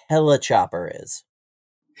what a helichopper is?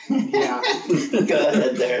 Yeah. Go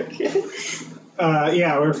ahead, Derek.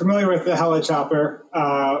 Yeah, we're familiar with the helichopper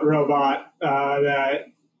robot. That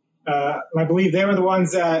I believe they were the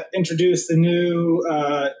ones that introduced the new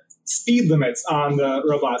speed limits on the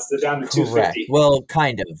robots, down to 250. Correct. Well,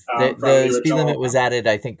 kind of. The speed limit was one. added,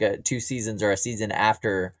 I think, 2 seasons or a season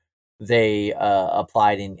after they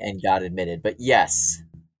applied and got admitted. But yes,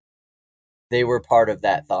 they were part of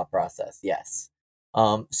that thought process. Yes.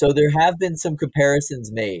 So there have been some comparisons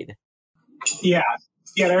made. Yeah.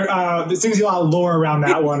 There seems to be a lot of lore around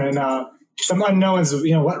that one, and some unknowns of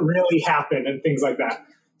what really happened and things like that.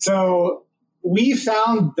 So we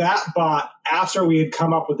found that bot after we had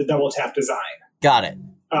come up with the double tap design. Got it.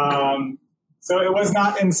 So it was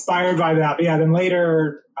not inspired by that. But yeah, then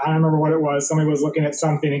later, I don't remember what it was. Somebody was looking at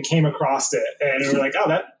something and came across it, and we were like, oh,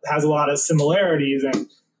 that has a lot of similarities. And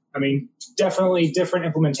I mean, definitely different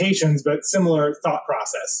implementations, but similar thought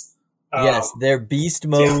process. Yes, their beast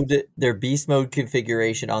mode, their beast mode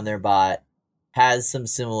configuration on their bot has some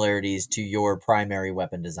similarities to your primary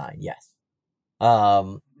weapon design. Yes.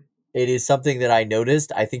 It is something that I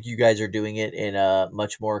noticed. I think you guys are doing it in a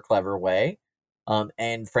much more clever way,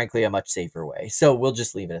 and frankly, a much safer way. So we'll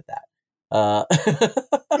just leave it at that.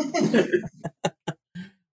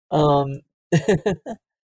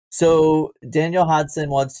 So Daniel Hodson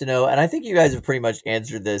wants to know, and I think you guys have pretty much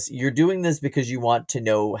answered this. You're doing this because you want to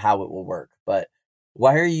know how it will work, but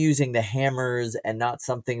why are you using the hammers and not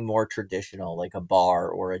something more traditional like a bar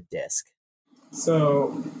or a disc?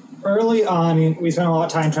 So early on, we spent a lot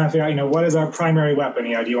of time trying to figure out, what is our primary weapon?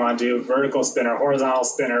 Do you want to do vertical spinner, horizontal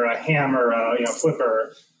spinner, a hammer,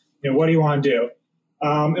 flipper? What do you want to do?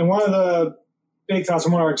 And one of the big thoughts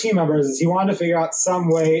from one of our team members is he wanted to figure out some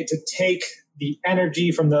way to take the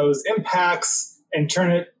energy from those impacts and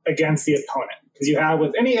turn it against the opponent. Because you have,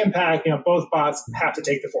 with any impact, both bots have to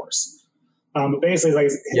take the force. But basically,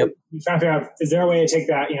 you're trying to figure out, is there a way to take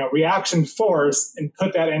that, reaction force and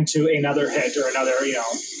put that into another hit or another,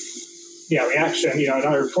 reaction,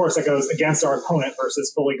 another force that goes against our opponent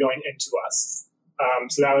versus fully going into us.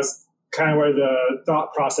 So that was kind of where the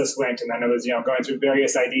thought process went. And then it was, going through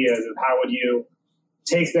various ideas of how would you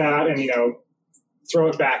take that and, throw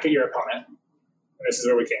it back at your opponent. And this is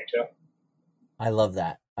where we came to. I love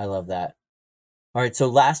that. All right, so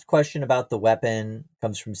last question about the weapon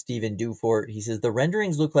comes from Stephen Dufort. He says, the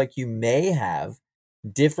renderings look like you may have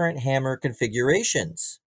different hammer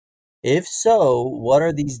configurations. If so, what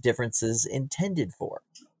are these differences intended for?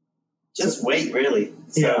 Just weight, really.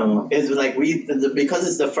 So it's like because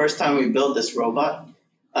it's the first time we built this robot,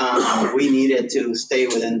 we needed to stay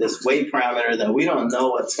within this weight parameter that we don't know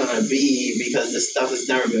what's going to be because this stuff has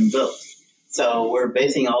never been built. So we're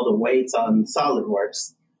basing all the weights on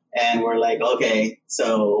SolidWorks. And we're like, okay,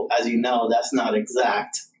 so as you know, that's not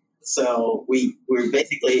exact. So we're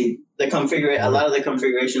basically a lot of the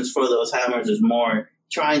configurations for those hammers is more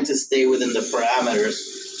trying to stay within the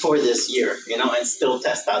parameters for this year, and still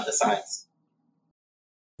test out the science.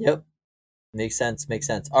 Yep. Makes sense.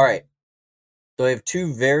 All right. So I have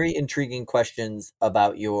two very intriguing questions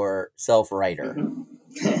about your self-writer.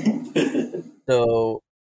 So,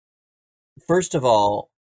 first of all,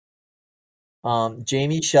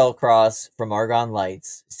 Jamie Shellcross from Argon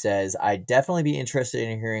Lights says, I'd definitely be interested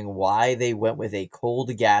in hearing why they went with a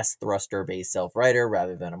cold gas thruster-based self-writer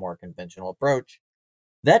rather than a more conventional approach.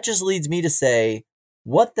 That just leads me to say,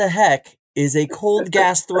 what the heck is a cold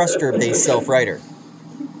gas thruster-based self-writer?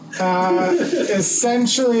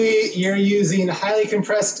 Essentially, you're using highly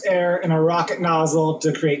compressed air in a rocket nozzle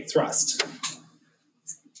to create thrust.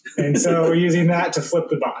 And so we're using that to flip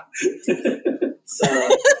the bot.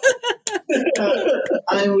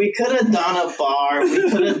 I mean, we could have done a bar.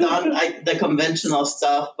 We could have done the conventional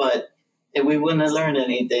stuff, but we wouldn't have learned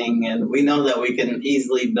anything. And we know that we can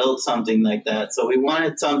easily build something like that. So we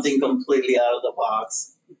wanted something completely out of the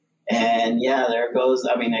box. And yeah, there goes.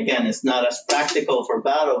 I mean, again, it's not as practical for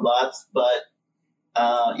BattleBots, but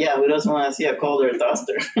yeah, who doesn't want to see a colder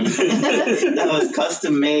thruster that was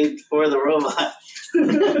custom made for the robot?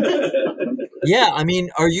 Yeah, I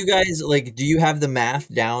mean, are you guys like, do you have the math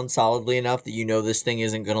down solidly enough that you know this thing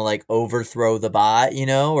isn't going to like overthrow the bot, you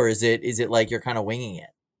know, or is it like you're kind of winging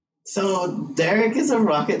it? So Derek is a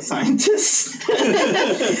rocket scientist,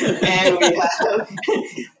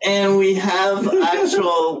 and we have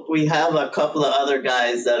a couple of other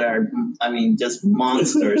guys that are, I mean, just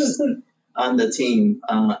monsters on the team.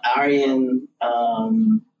 Aryan, how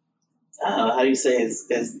do you say is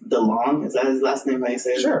DeLong? Is that his last name? How you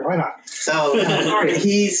say it? Sure, why not? So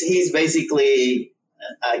he's basically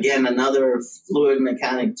again another fluid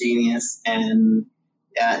mechanic genius, and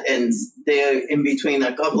they're in between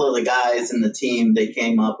a couple of the guys in the team. They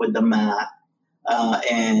came up with the math,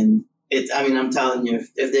 and it's. I mean, I'm telling you,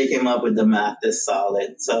 if they came up with the math, it's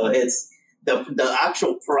solid. So it's the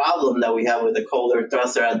actual problem that we have with the colder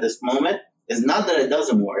thruster at this moment is not that it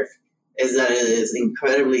doesn't work, is that it is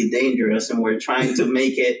incredibly dangerous, and we're trying to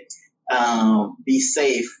make it be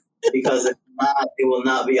safe, because if not, it will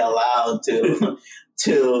not be allowed to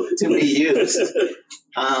be used.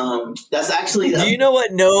 That's actually. Do you know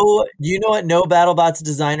what no BattleBots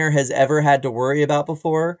designer has ever had to worry about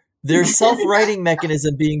before? Their self-writing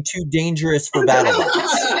mechanism being too dangerous for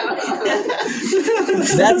BattleBots.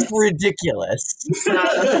 That's ridiculous.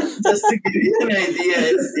 Just to give you an idea,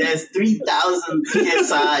 it's 3,000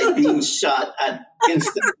 psi being shot at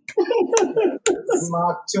instant.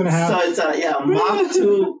 Mach 2.5. So it's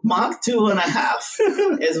Mach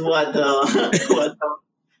 2.5 is what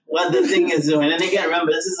the thing is doing. And again,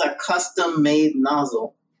 remember, this is a custom-made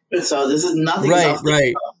nozzle, so this is nothing.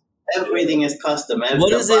 Right. Everything is custom.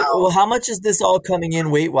 What is it? Well, how much is this all coming in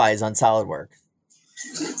weight-wise on SolidWorks?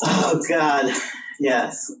 Oh God,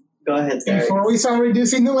 yes. Go ahead, Derek. Before we start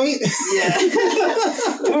reducing the weight? Yeah.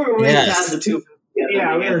 We're way past the 250.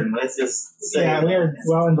 Yeah, let's just say we were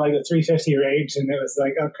well into like the 350 range, and it was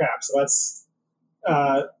like, oh crap, so let's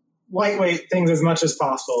lightweight things as much as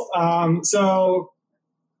possible. So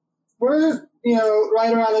we're,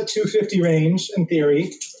 right around the 250 range in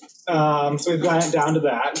theory. So we've got it down to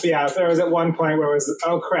that. But yeah, if there was at one point where it was,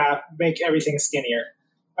 oh crap, make everything skinnier.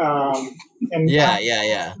 And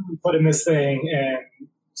yeah. Put in this thing and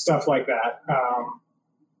stuff like that.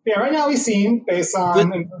 Right now we seem, based on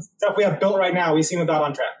the stuff we have built right now, we seem about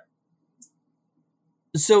on track.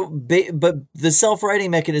 So, but the self-writing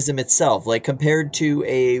mechanism itself, like compared to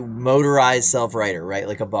a motorized self-writer, right,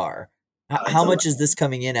 like a bar, how much is this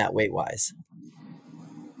coming in at weight-wise?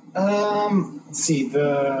 Let's see, I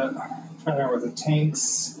don't remember the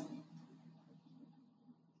tanks.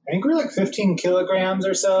 I think we're like 15 kilograms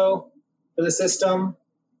or so for the system.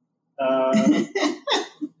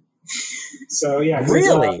 So yeah,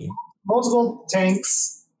 really, multiple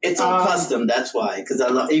tanks. It's all custom. That's why, because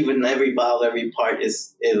even every valve, every part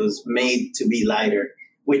was made to be lighter,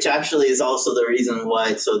 which actually is also the reason why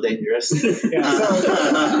it's so dangerous.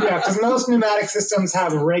 Because most pneumatic systems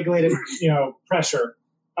have regulated, pressure.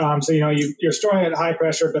 So you're storing it at high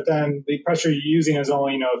pressure, but then the pressure you're using is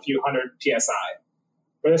only a few hundred psi.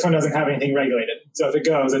 But this one doesn't have anything regulated, so if it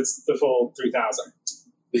goes, it's the full 3,000.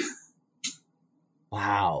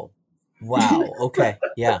 Wow. Okay.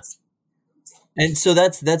 Yeah. And so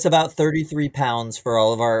that's about 33 pounds for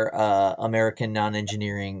all of our American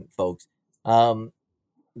non-engineering folks.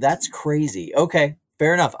 That's crazy. Okay,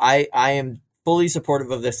 fair enough. I am fully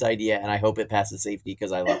supportive of this idea, and I hope it passes safety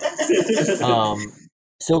because I love it.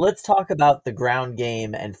 So let's talk about the ground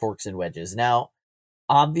game and forks and wedges. Now,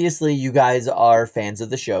 obviously, you guys are fans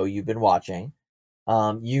of the show. You've been watching.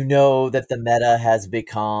 You know that the meta has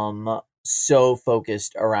become so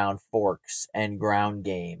focused around forks and ground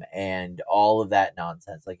game and all of that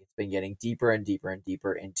nonsense. Like, it's been getting deeper and deeper and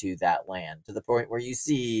deeper into that land, to the point where you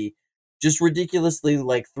see just ridiculously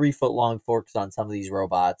like 3-foot long forks on some of these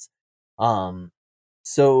robots.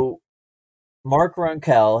 So Mark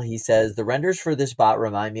Runkel, he says, the renders for this bot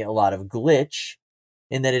remind me a lot of Glitch,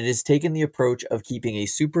 in that it has taken the approach of keeping a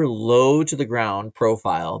super low to the ground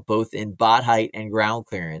profile, both in bot height and ground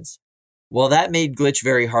clearance. While that made Glitch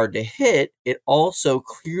very hard to hit, it also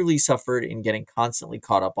clearly suffered in getting constantly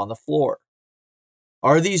caught up on the floor.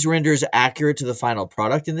 Are these renders accurate to the final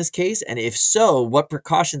product in this case? And if so, what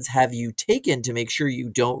precautions have you taken to make sure you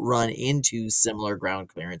don't run into similar ground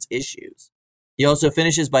clearance issues? He also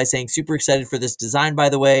finishes by saying, super excited for this design, by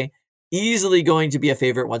the way. Easily going to be a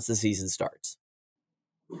favorite once the season starts.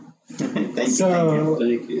 Thank you.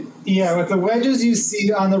 Thank you. Yeah, with the wedges you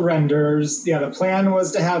see on the renders, the plan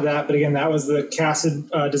was to have that, but again, that was the casted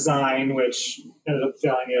design, which ended up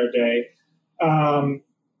failing the other day.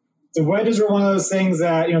 The wedges were one of those things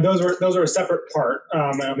that, those were a separate part.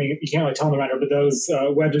 I mean, you can't really tell in the render, but those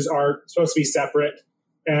wedges are supposed to be separate.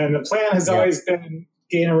 And the plan has always been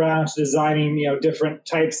getting around to designing, different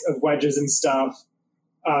types of wedges and stuff.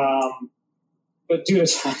 But due to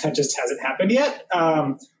time, that just hasn't happened yet.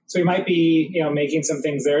 So we might be, making some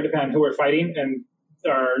things there depending on who we're fighting and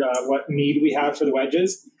what need we have for the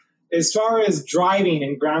wedges. As far as driving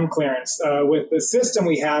and ground clearance, with the system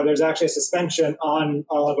we have, there's actually a suspension on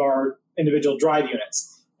all of our individual drive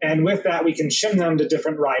units. And with that, we can shim them to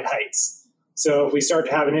different ride heights. So if we start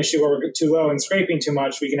to have an issue where we're too low and scraping too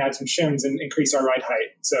much, we can add some shims and increase our ride height.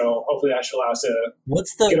 So hopefully that should allow us to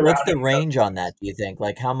What's the range on that, do you think?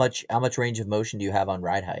 Like, how much range of motion do you have on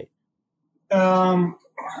ride height?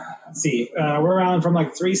 Let's see. We're around from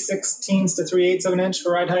like 3/16 to 3/8 of an inch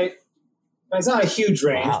for ride height. It's not a huge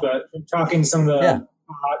range, but I'm talking to some of the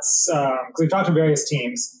bots, because we've talked to various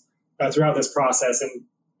teams throughout this process, and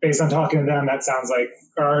based on talking to them, that sounds like,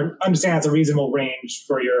 or understand that's a reasonable range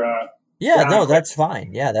for your. That's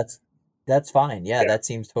fine. Yeah, that's fine. Yeah, that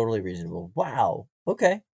seems totally reasonable. Wow.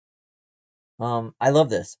 Okay. I love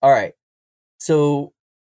this. All right. So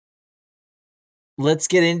let's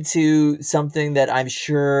get into something that I'm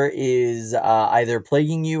sure is either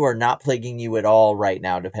plaguing you or not plaguing you at all right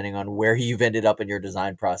now, depending on where you've ended up in your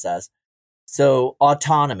design process. So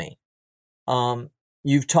autonomy.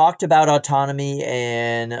 You've talked about autonomy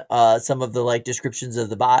and some of the descriptions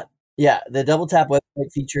of the bot. Yeah, the Double Tap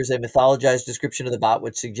website features a mythologized description of the bot,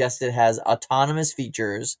 which suggests it has autonomous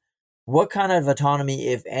features. What kind of autonomy,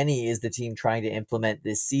 if any, is the team trying to implement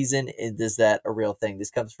this season? Is that a real thing? This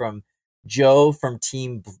comes from Joe from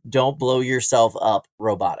Team Don't Blow Yourself Up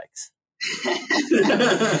Robotics.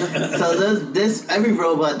 So this every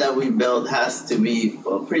robot that we build has to be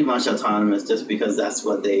pretty much autonomous, just because that's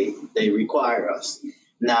what they require us.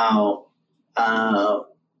 Now,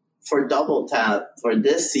 for Double Tap for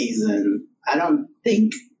this season, I don't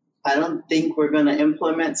think we're gonna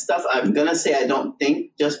implement stuff. I'm gonna say I don't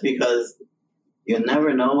think, just because you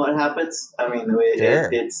never know what happens. I mean,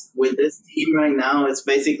 it's with this team right now. It's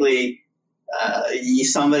basically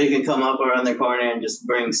somebody can come up around the corner and just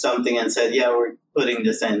bring something and say, "Yeah, we're putting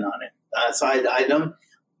this in on it." So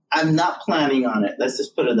I'm not planning on it. Let's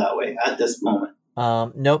just put it that way at this moment.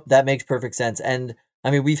 Nope, that makes perfect sense. And I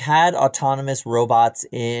mean, we've had autonomous robots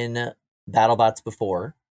in BattleBots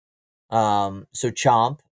before. So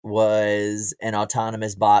Chomp was an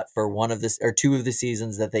autonomous bot for two of the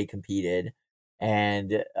seasons that they competed,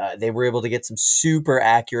 and they were able to get some super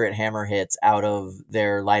accurate hammer hits out of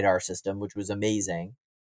their LiDAR system, which was amazing.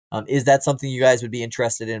 Is that something you guys would be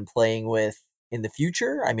interested in playing with in the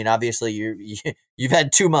future? I mean, obviously you've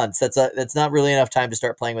had 2 months. That's not really enough time to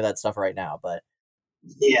start playing with that stuff right now, but.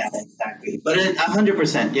 Yeah, exactly. But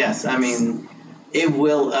 100%, yes. I mean, it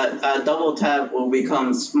will. Double Tap will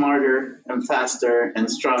become smarter and faster and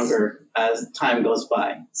stronger as time goes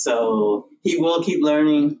by. So he will keep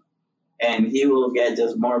learning, and he will get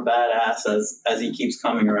just more badass as he keeps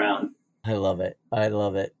coming around. I love it. And I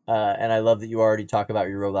love that you already talk about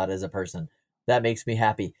your robot as a person. That makes me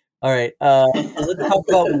happy. All right. Let's talk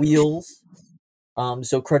about wheels.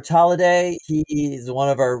 So Crotalidae, he is one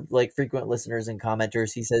of our frequent listeners and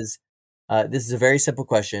commenters. He says, this is a very simple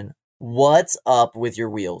question. What's up with your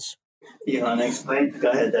wheels? You want to explain?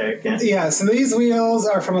 Go ahead, Derek. Yeah, so these wheels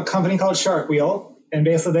are from a company called Shark Wheel, and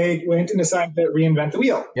basically they went and decided to reinvent the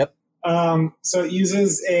wheel. Yep. So it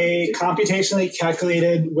uses a computationally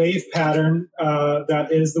calculated wave pattern that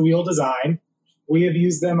is the wheel design. We have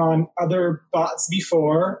used them on other bots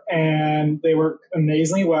before, and they work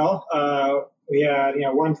amazingly well. We had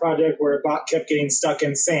one project where a bot kept getting stuck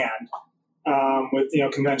in sand,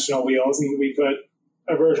 with conventional wheels, and we put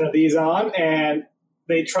a version of these on, and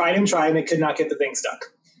they tried and they could not get the thing stuck.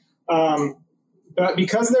 But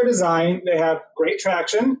because of their design, they have great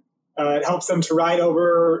traction. It helps them to ride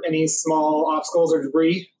over any small obstacles or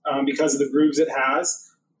debris because of the grooves it has.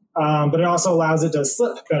 But it also allows it to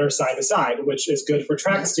slip better side to side, which is good for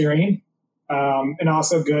track steering, and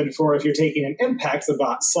also good for if you're taking an impact, the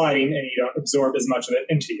bot's sliding, and you don't absorb as much of it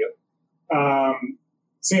into you.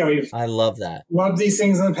 We've I love that. Loved these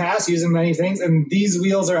things in the past, using many things, and these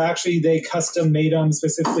wheels are actually, they custom made them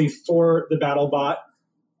specifically for the BattleBot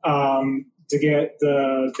to get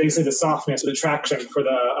basically the softness, the traction for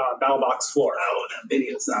the BattleBox floor. Oh, that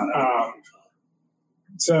video sound.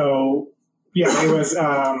 It was.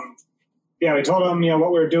 We told them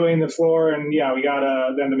what we were doing the floor, and we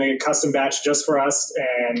got them to make a custom batch just for us,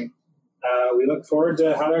 and we look forward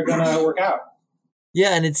to how they're going to work out.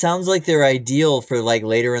 Yeah, and it sounds like they're ideal for like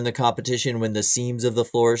later in the competition when the seams of the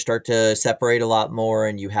floor start to separate a lot more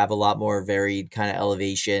and you have a lot more varied kind of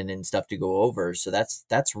elevation and stuff to go over. So that's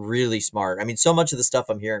really smart. I mean, so much of the stuff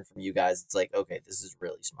I'm hearing from you guys, it's like, okay, this is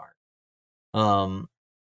really smart. All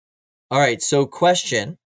right, so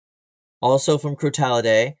question, also from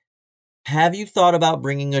Crotalidae. Have you thought about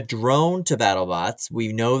bringing a drone to BattleBots?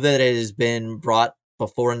 We know that it has been brought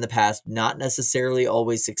before in the past, not necessarily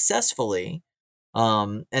always successfully.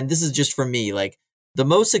 And this is just for me, like the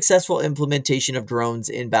most successful implementation of drones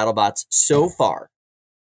in BattleBots so far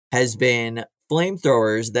has been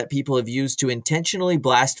flamethrowers that people have used to intentionally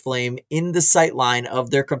blast flame in the sight line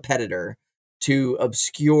of their competitor to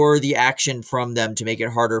obscure the action from them to make it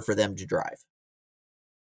harder for them to drive.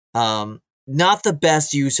 Not the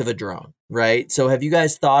best use of a drone, right? So have you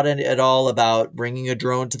guys thought at all about bringing a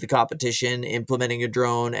drone to the competition, implementing a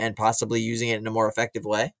drone, and possibly using it in a more effective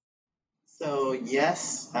way? So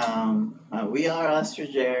yes, we are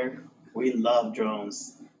Ostrich Air. We love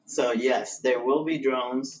drones. So yes, there will be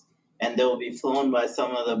drones, and they will be flown by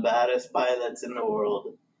some of the baddest pilots in the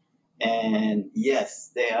world. And yes,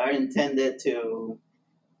 they are intended to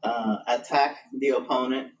attack the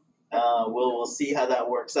opponent. We'll see how that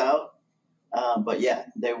works out. But yeah,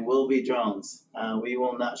 there will be drones. We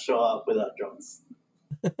will not show up without drones.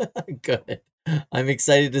 Good. I'm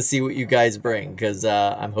excited to see what you guys bring because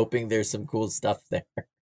I'm hoping there's some cool stuff there.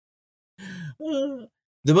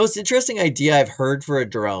 The most interesting idea I've heard for a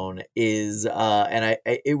drone is,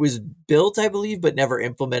 it was built, I believe, but never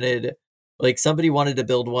implemented. Like somebody wanted to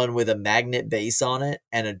build one with a magnet base on it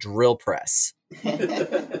and a drill press.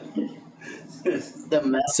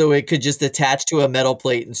 So it could just attach to a metal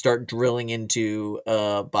plate and start drilling into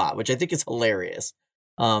a bot, which I think is hilarious.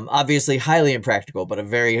 Obviously highly impractical, but a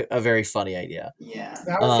very funny idea. Yeah.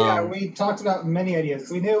 That was, we talked about many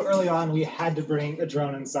ideas. We knew early on we had to bring a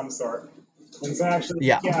drone in some sort. And so actually,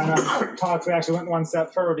 in our talks, we actually went one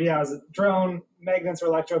step further. Yeah, it was a drone, magnets or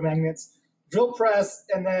electromagnets, drill press,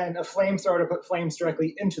 and then a flamethrower to put flames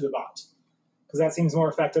directly into the bot. Because that seems more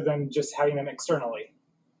effective than just having them externally.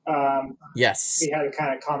 Yes. We had to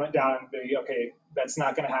kind of comment down and be, okay, that's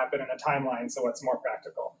not going to happen in a timeline, so what's more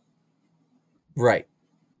practical? Right.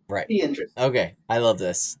 Be interesting. Okay, I love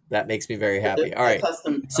this. That makes me very happy. All right.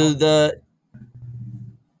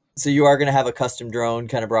 So you are going to have a custom drone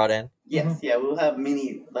kind of brought in? Yes, yeah, we'll have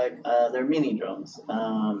they're mini drones.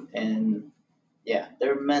 And yeah,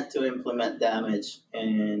 they're meant to implement damage.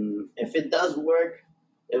 And if it does work,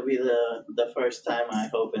 it'll be the first time, I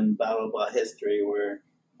hope, in BattleBot history where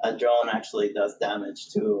a drone actually does damage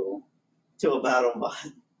to a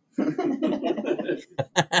BattleBot.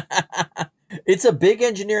 It's a big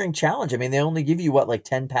engineering challenge. I mean, they only give you,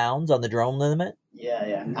 10 pounds on the drone limit?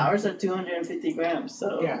 Yeah. Ours are 250 grams,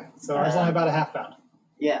 so... Yeah, so ours only about a half pound.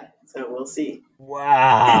 Yeah, so we'll see.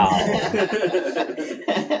 Wow.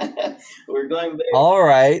 We're going big. All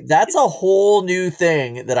right. That's a whole new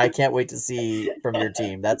thing that I can't wait to see from your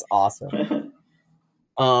team. That's awesome.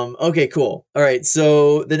 Okay, cool. All right.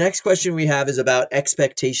 So the next question we have is about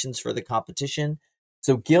expectations for the competition.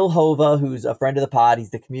 So Gil Hova, who's a friend of the pod, he's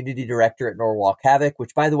the community director at Norwalk Havoc,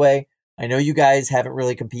 which, by the way, I know you guys haven't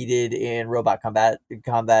really competed in robot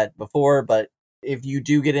combat before, but if you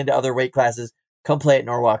do get into other weight classes, come play at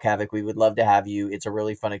Norwalk Havoc. We would love to have you. It's a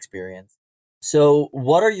really fun experience. So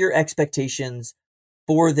what are your expectations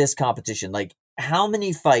for this competition? Like, how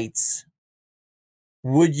many fights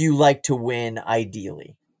would you like to win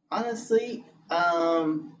ideally? Honestly,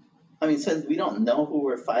 since we don't know who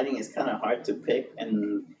we're fighting, it's kind of hard to pick,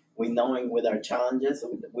 and we knowing with our challenges,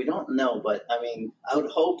 we don't know. But I would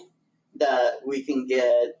hope that we can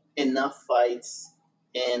get enough fights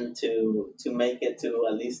to make it to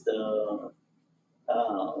at least the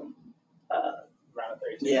around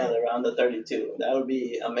 32. Yeah, around the 32. That would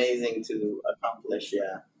be amazing to accomplish.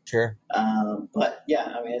 Yeah. Sure. But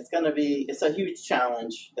yeah, I mean, it's a huge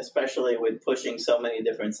challenge, especially with pushing so many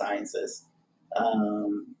different sciences,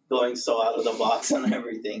 going so out of the box and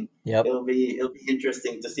everything. Yep. It'll be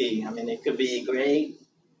interesting to see. I mean, it could be great.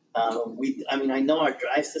 I know our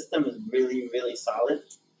drive system is really, really solid,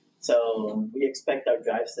 so we expect our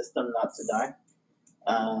drive system not to die.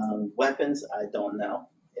 Weapons, I don't know.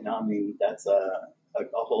 I mean, that's a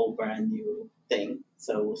whole brand new thing.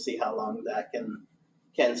 So we'll see how long that can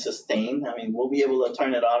sustain. I mean, we'll be able to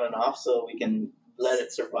turn it on and off so we can let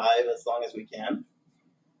it survive as long as we can.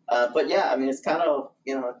 But yeah, I mean, it's kind of,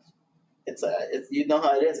 it's you know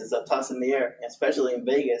how it is. It's a toss in the air, especially in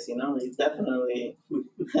Vegas. You definitely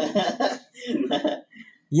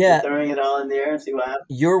Yeah. throwing it all in the air and see what happens.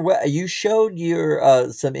 You showed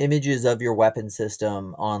your some images of your weapon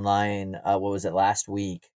system online. What was it, last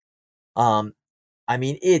week? I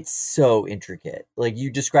mean, it's so intricate. Like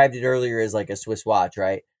you described it earlier as like a Swiss watch,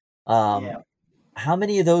 right? Yeah. How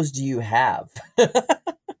many of those do you have?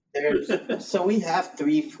 So we have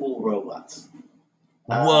 3 full robots.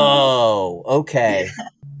 Whoa. Okay.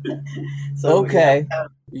 Yeah. So okay.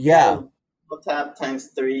 Yeah. We'll tap times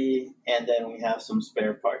 3, and then we have some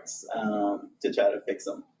spare parts to try to fix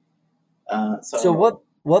them. So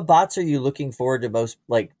what bots are you looking forward to most,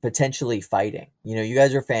 like potentially fighting? You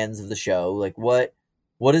guys are fans of the show. Like what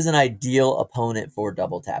is an ideal opponent for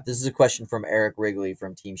Double Tap? This is a question from Eric Wrigley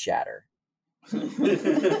from Team Shatter.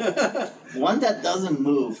 One that doesn't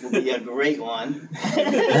move would be a great one.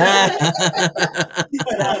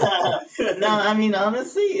 No, I mean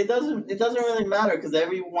honestly, it doesn't really matter because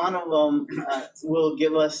every one of them will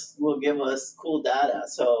give us cool data.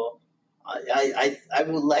 So I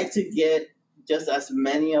would like to get just as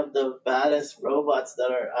many of the baddest robots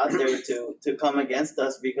that are out there to come against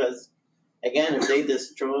us, because again, if they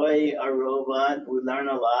destroy our robot, we learn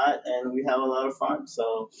a lot and we have a lot of fun.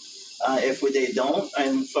 So if they don't,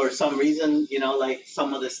 and for some reason, like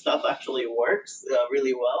some of this stuff actually works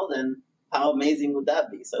really well, then how amazing would that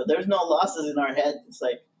be? So there's no losses in our head. It's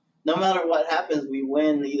like no matter what happens, we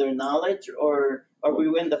win either knowledge or we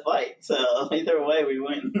win the fight. So either way, we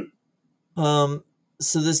win.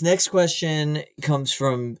 So this next question comes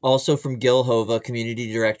from Gil Hova,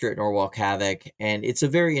 community director at Norwalk Havoc, and it's a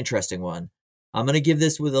very interesting one. I'm going to give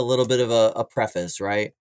this with a little bit of a preface,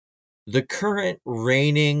 right? The current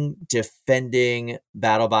reigning, defending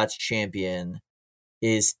BattleBots champion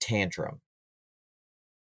is Tantrum.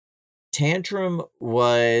 Tantrum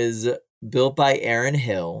was built by Aaron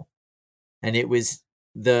Hill, and it was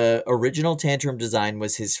the original Tantrum design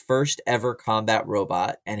was his first ever combat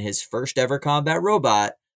robot, and his first ever combat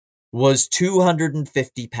robot was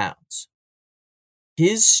 250 pounds.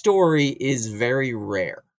 His story is very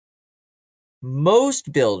rare.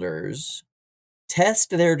 Most builders test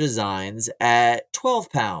their designs at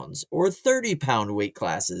 12 pounds or 30-pound weight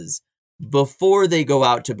classes before they go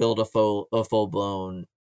out to build a full-blown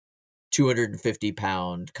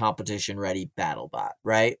 250-pound competition-ready BattleBot,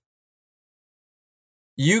 right?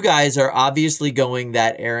 You guys are obviously going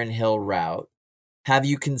that Aaron Hill route. Have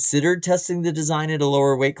you considered testing the design at a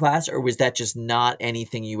lower weight class, or was that just not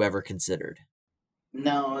anything you ever considered?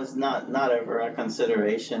 No, it's not ever a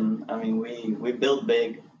consideration. I mean, we build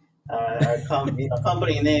big. Our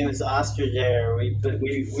company name is Ostrich Air.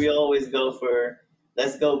 We always go for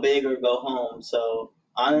let's go big or go home. So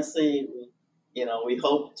honestly, we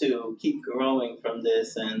hope to keep growing from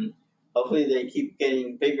this, and hopefully they keep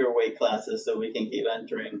getting bigger weight classes so we can keep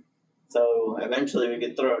entering. So eventually we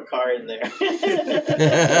could throw a car in there.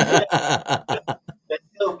 Let's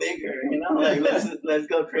go bigger, let's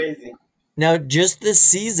go crazy. Now, just this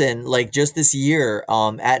season, like just this year,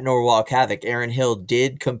 at Norwalk Havoc, Aaron Hill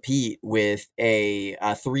did compete with a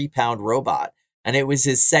 3-pound robot, and it was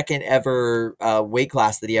his second ever weight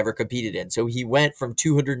class that he ever competed in. So he went from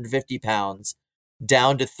 250 pounds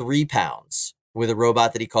down to 3 pounds with a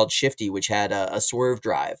robot that he called Shifty, which had a swerve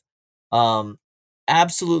drive.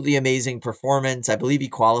 Absolutely amazing performance. I believe he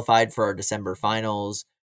qualified for our December finals.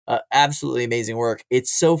 Absolutely amazing work.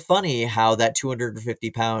 It's so funny how that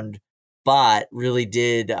 250-pound bot really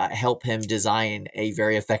did help him design a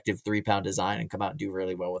very effective 3-pound design and come out and do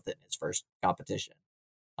really well with it in his first competition.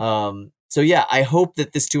 So yeah, I hope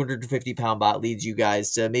that this 250-pound bot leads you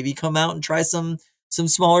guys to maybe come out and try some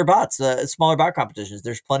smaller bots, smaller bot competitions.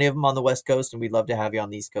 There's plenty of them on the West Coast, and we'd love to have you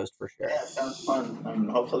on the East Coast for sure. Yeah, sounds fun.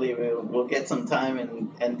 Hopefully we'll get some time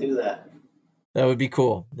and do that. That would be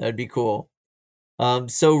cool.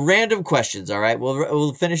 So random questions, all right?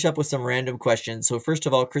 We'll finish up with some random questions. So first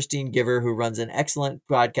of all, Christine Giver, who runs an excellent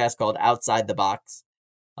podcast called Outside the Box,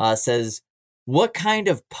 says, What kind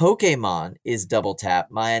of Pokemon is Double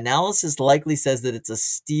Tap? My analysis likely says that it's a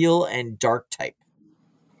Steel and Dark type.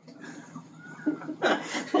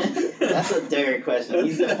 That's a Derek question.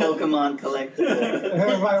 He's a Pokemon collector.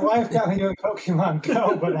 My wife got me doing Pokemon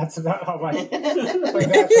Go, but that's about how I played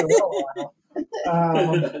that for a little while.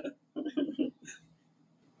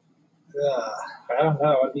 I don't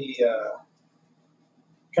know. It'd be.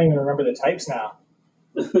 Can't even remember the types now.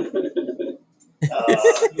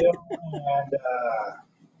 Steel and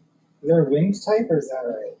is there a wind type or is that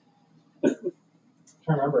right? I'm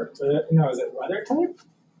trying to remember. No, is it weather type?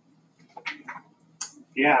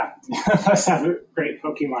 Yeah, let's have a great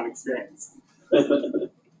Pokemon experience.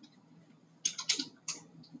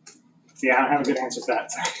 Yeah, I don't have a good answer to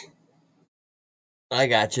that. Sorry. I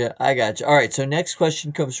gotcha. All right, so next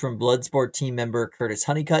question comes from Bloodsport team member Curtis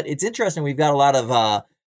Honeycutt. It's interesting. We've got a lot of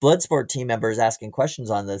Bloodsport team members asking questions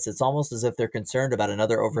on this. It's almost as if they're concerned about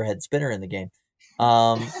another overhead spinner in the game.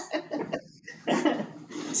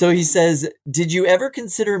 So he says, did you ever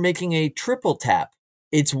consider making a triple tap?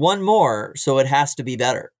 It's one more, so it has to be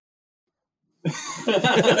better. So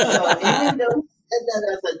even though we said that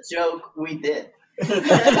as a joke, we did. So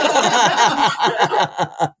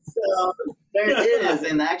there it is.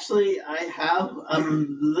 And actually, I have a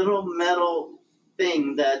little metal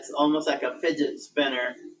thing that's almost like a fidget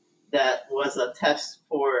spinner that was a test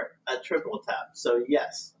for a triple tap. So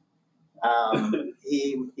yes,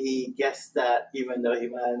 he guessed that even though he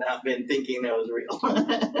might have not been thinking it was real.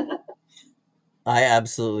 I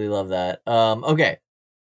absolutely love that. Okay.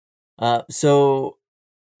 So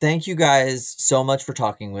thank you guys so much for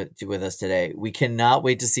talking with us today. We cannot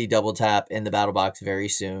wait to see Double Tap in the Battle Box very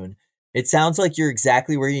soon. It sounds like you're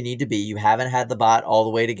exactly where you need to be. You haven't had the bot all the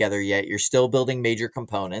way together yet. You're still building major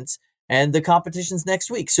components, and the competition's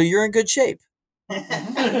next week, so you're in good shape.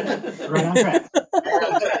 Right on track.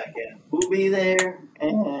 Yeah. We'll be there,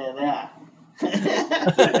 and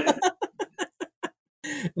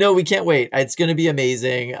No, we can't wait. It's going to be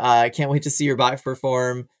amazing. I can't wait to see your bot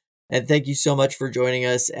perform. And thank you so much for joining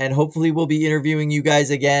us. And hopefully we'll be interviewing you guys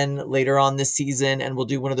again later on this season. And we'll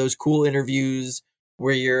do one of those cool interviews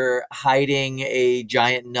where you're hiding a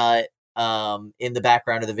giant nut in the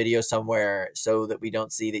background of the video somewhere so that we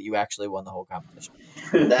don't see that you actually won the whole competition.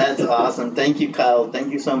 That's awesome. Thank you, Kyle.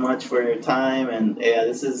 Thank you so much for your time. And yeah,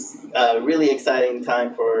 this is a really exciting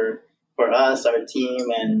time for us, our team,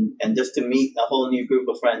 and just to meet a whole new group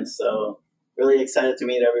of friends. So really excited to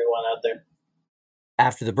meet everyone out there.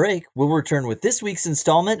 After the break, we'll return with this week's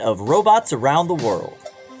installment of Robots Around the World.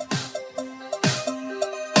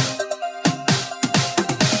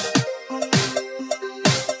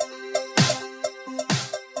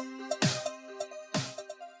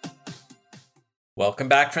 Welcome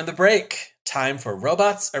back from the break. Time for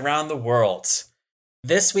Robots Around the World.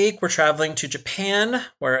 This week, we're traveling to Japan,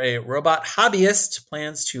 where a robot hobbyist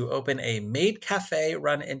plans to open a maid cafe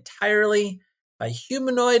run entirely by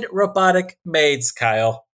humanoid robotic maids,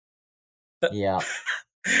 Kyle. Yeah.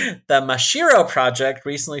 The Mashiro project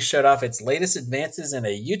recently showed off its latest advances in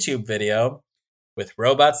a YouTube video with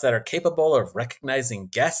robots that are capable of recognizing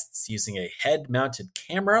guests using a head-mounted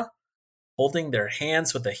camera, holding their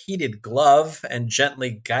hands with a heated glove, and gently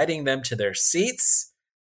guiding them to their seats.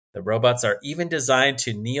 The robots are even designed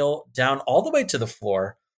to kneel down all the way to the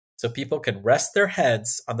floor so people can rest their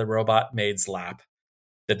heads on the robot maid's lap.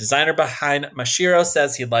 The designer behind Mashiro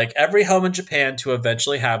says he'd like every home in Japan to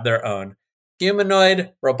eventually have their own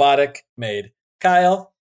humanoid robotic maid.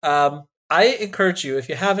 Kyle, I encourage you, if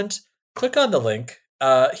you haven't, click on the link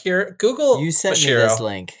here. Google You sent Mashiro, me this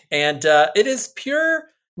link. and it is pure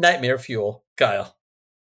nightmare fuel, Kyle.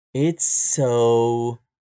 It's so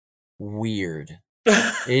weird.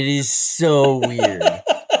 It is so weird.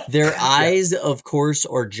 Their eyes, of course,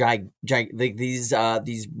 are like these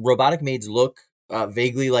robotic maids look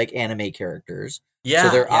vaguely like anime characters. Yeah. So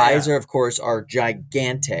their eyes yeah. are, of course, are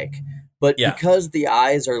gigantic. But Yeah. because the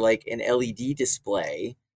eyes are like an LED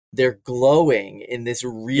display, they're glowing in this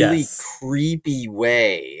really Yes. creepy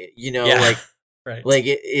way. You know, Yeah. like Right. like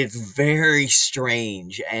it's very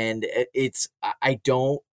strange, and I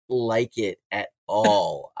don't like it at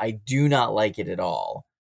all. I do not like it at all.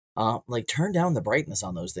 Like turn down the brightness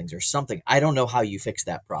on those things or something. I don't know how you fix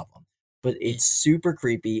that problem, but it's super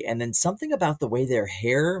creepy. And then something about the way their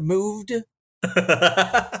hair moved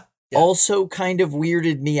also kind of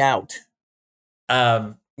weirded me out.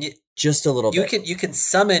 Just a little bit. You can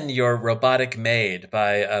summon your robotic maid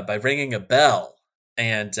by ringing a bell,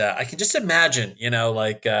 and I can just imagine,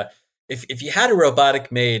 like if you had a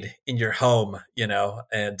robotic maid in your home,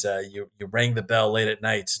 and you rang the bell late at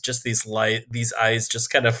night, just these eyes just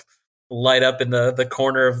kind of light up in the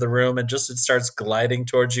corner of the room, and just it starts gliding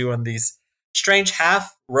towards you on these strange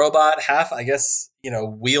half robot, half, I guess,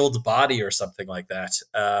 wheeled body or something like that.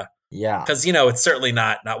 Yeah. Because, it's certainly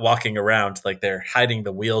not walking around. Like, they're hiding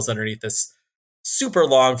the wheels underneath this super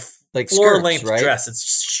long Like floor-length skirts, right? dress. It's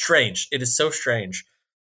strange. It is so strange.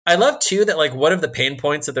 I love, too, that, like, one of the pain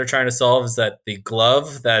points that they're trying to solve is that the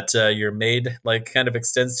glove that your maid, like, kind of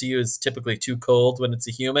extends to you is typically too cold when it's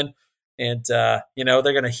a human. And, they're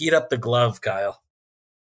going to heat up the glove, Kyle.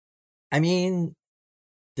 I mean,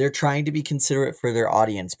 they're trying to be considerate for their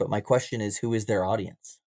audience, but my question is, who is their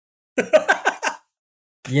audience?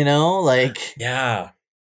 Like... Yeah.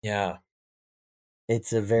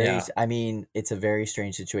 It's a very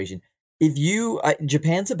strange situation. If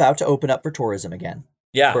Japan's about to open up for tourism again.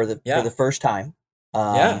 Yeah. For the first time.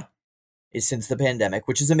 Since the pandemic,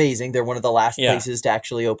 which is amazing. They're one of the last places to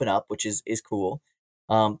actually open up, which is cool.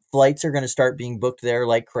 Flights are going to start being booked there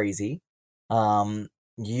like crazy.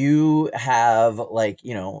 You have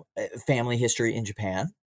family history in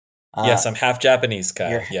Japan. Yes, I'm half Japanese,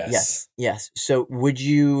 Kyle. Yes. So would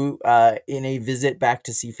you, in a visit back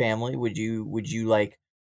to see family, would you like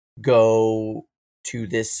go to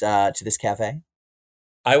this cafe?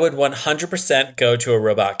 I would 100% go to a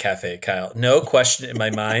robot cafe, Kyle. No question in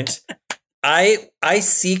my mind. I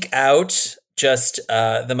seek out just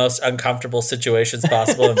the most uncomfortable situations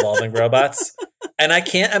possible involving robots, and I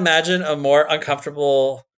can't imagine a more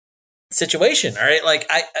uncomfortable situation. All right, like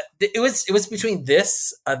it was between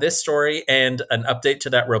this story and an update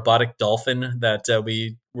to that robotic dolphin that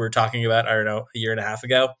we were talking about, I don't know, a year and a half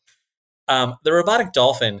ago. The robotic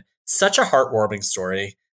dolphin, such a heartwarming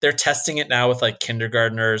story. They're testing it now with like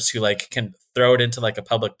kindergartners who like can throw it into like a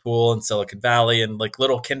public pool in Silicon Valley, and like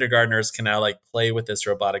little kindergartners can now like play with this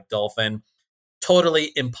robotic dolphin.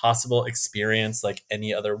 Totally impossible experience like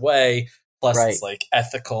any other way. Plus it's like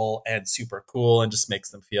ethical and super cool and just makes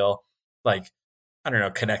them feel like, I don't know,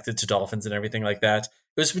 connected to dolphins and everything like that.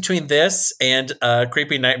 It was between this and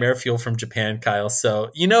Creepy Nightmare Fuel from Japan, Kyle. So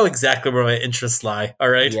you know exactly where my interests lie. All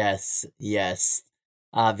right. Yes.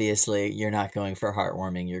 Obviously, you're not going for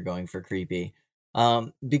heartwarming. You're going for creepy.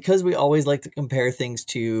 Because we always like to compare things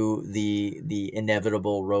to the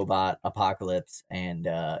inevitable robot apocalypse and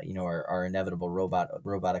our inevitable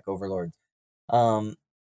robotic overlords.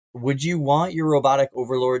 Would you want your robotic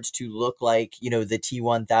overlords to look like the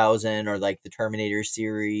T-1000 or like the Terminator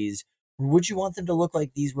series? Or would you want them to look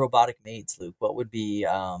like these robotic maids, Luke? What would be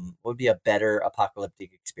a better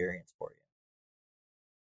apocalyptic experience for you?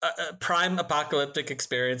 Prime apocalyptic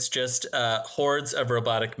experience, just hordes of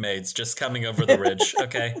robotic maids just coming over the ridge,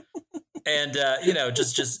 okay? And,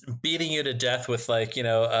 just beating you to death with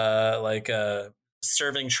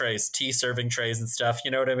serving trays, tea serving trays and stuff,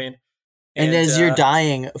 you know what I mean? And as you're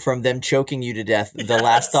dying from them choking you to death, the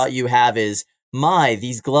last thought you have is, my,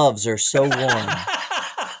 these gloves are so warm.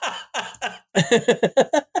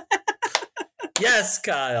 Yes,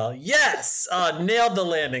 Kyle. Yes. Nailed the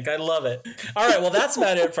landing. I love it. All right. Well, that's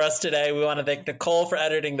about it for us today. We want to thank Nicole for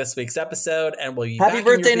editing this week's episode, and we'll be back in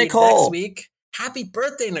your feed next week. Happy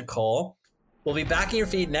birthday, Nicole. We'll be back in your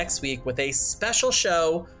feed next week with a special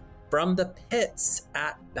show from the pits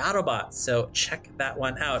at BattleBots. So check that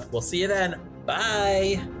one out. We'll see you then.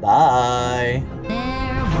 Bye. Bye.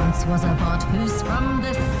 There once was a bot who's from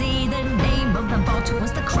the sea. The name of the bot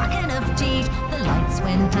was the Kraken of Teat. The lights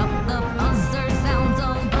went up, the buzzer sounds,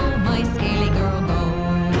 although my scaly girl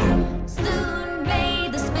go. Soon may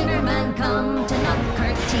the spinner man come to knock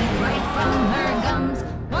her teeth right from her gums.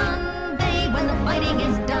 One day when the fighting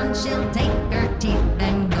is done, she'll take her teeth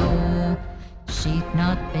and go. She'd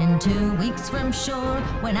not been 2 weeks from shore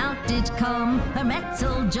when out did come her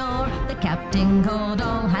Metzeljor. The captain called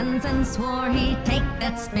all hands and swore he'd take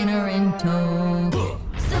that spinner in tow.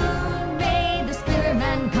 Soon may the spinner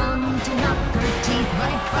man come to knock her teeth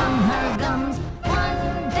right from her gums.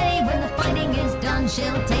 One day when the fighting is done,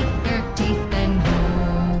 she'll take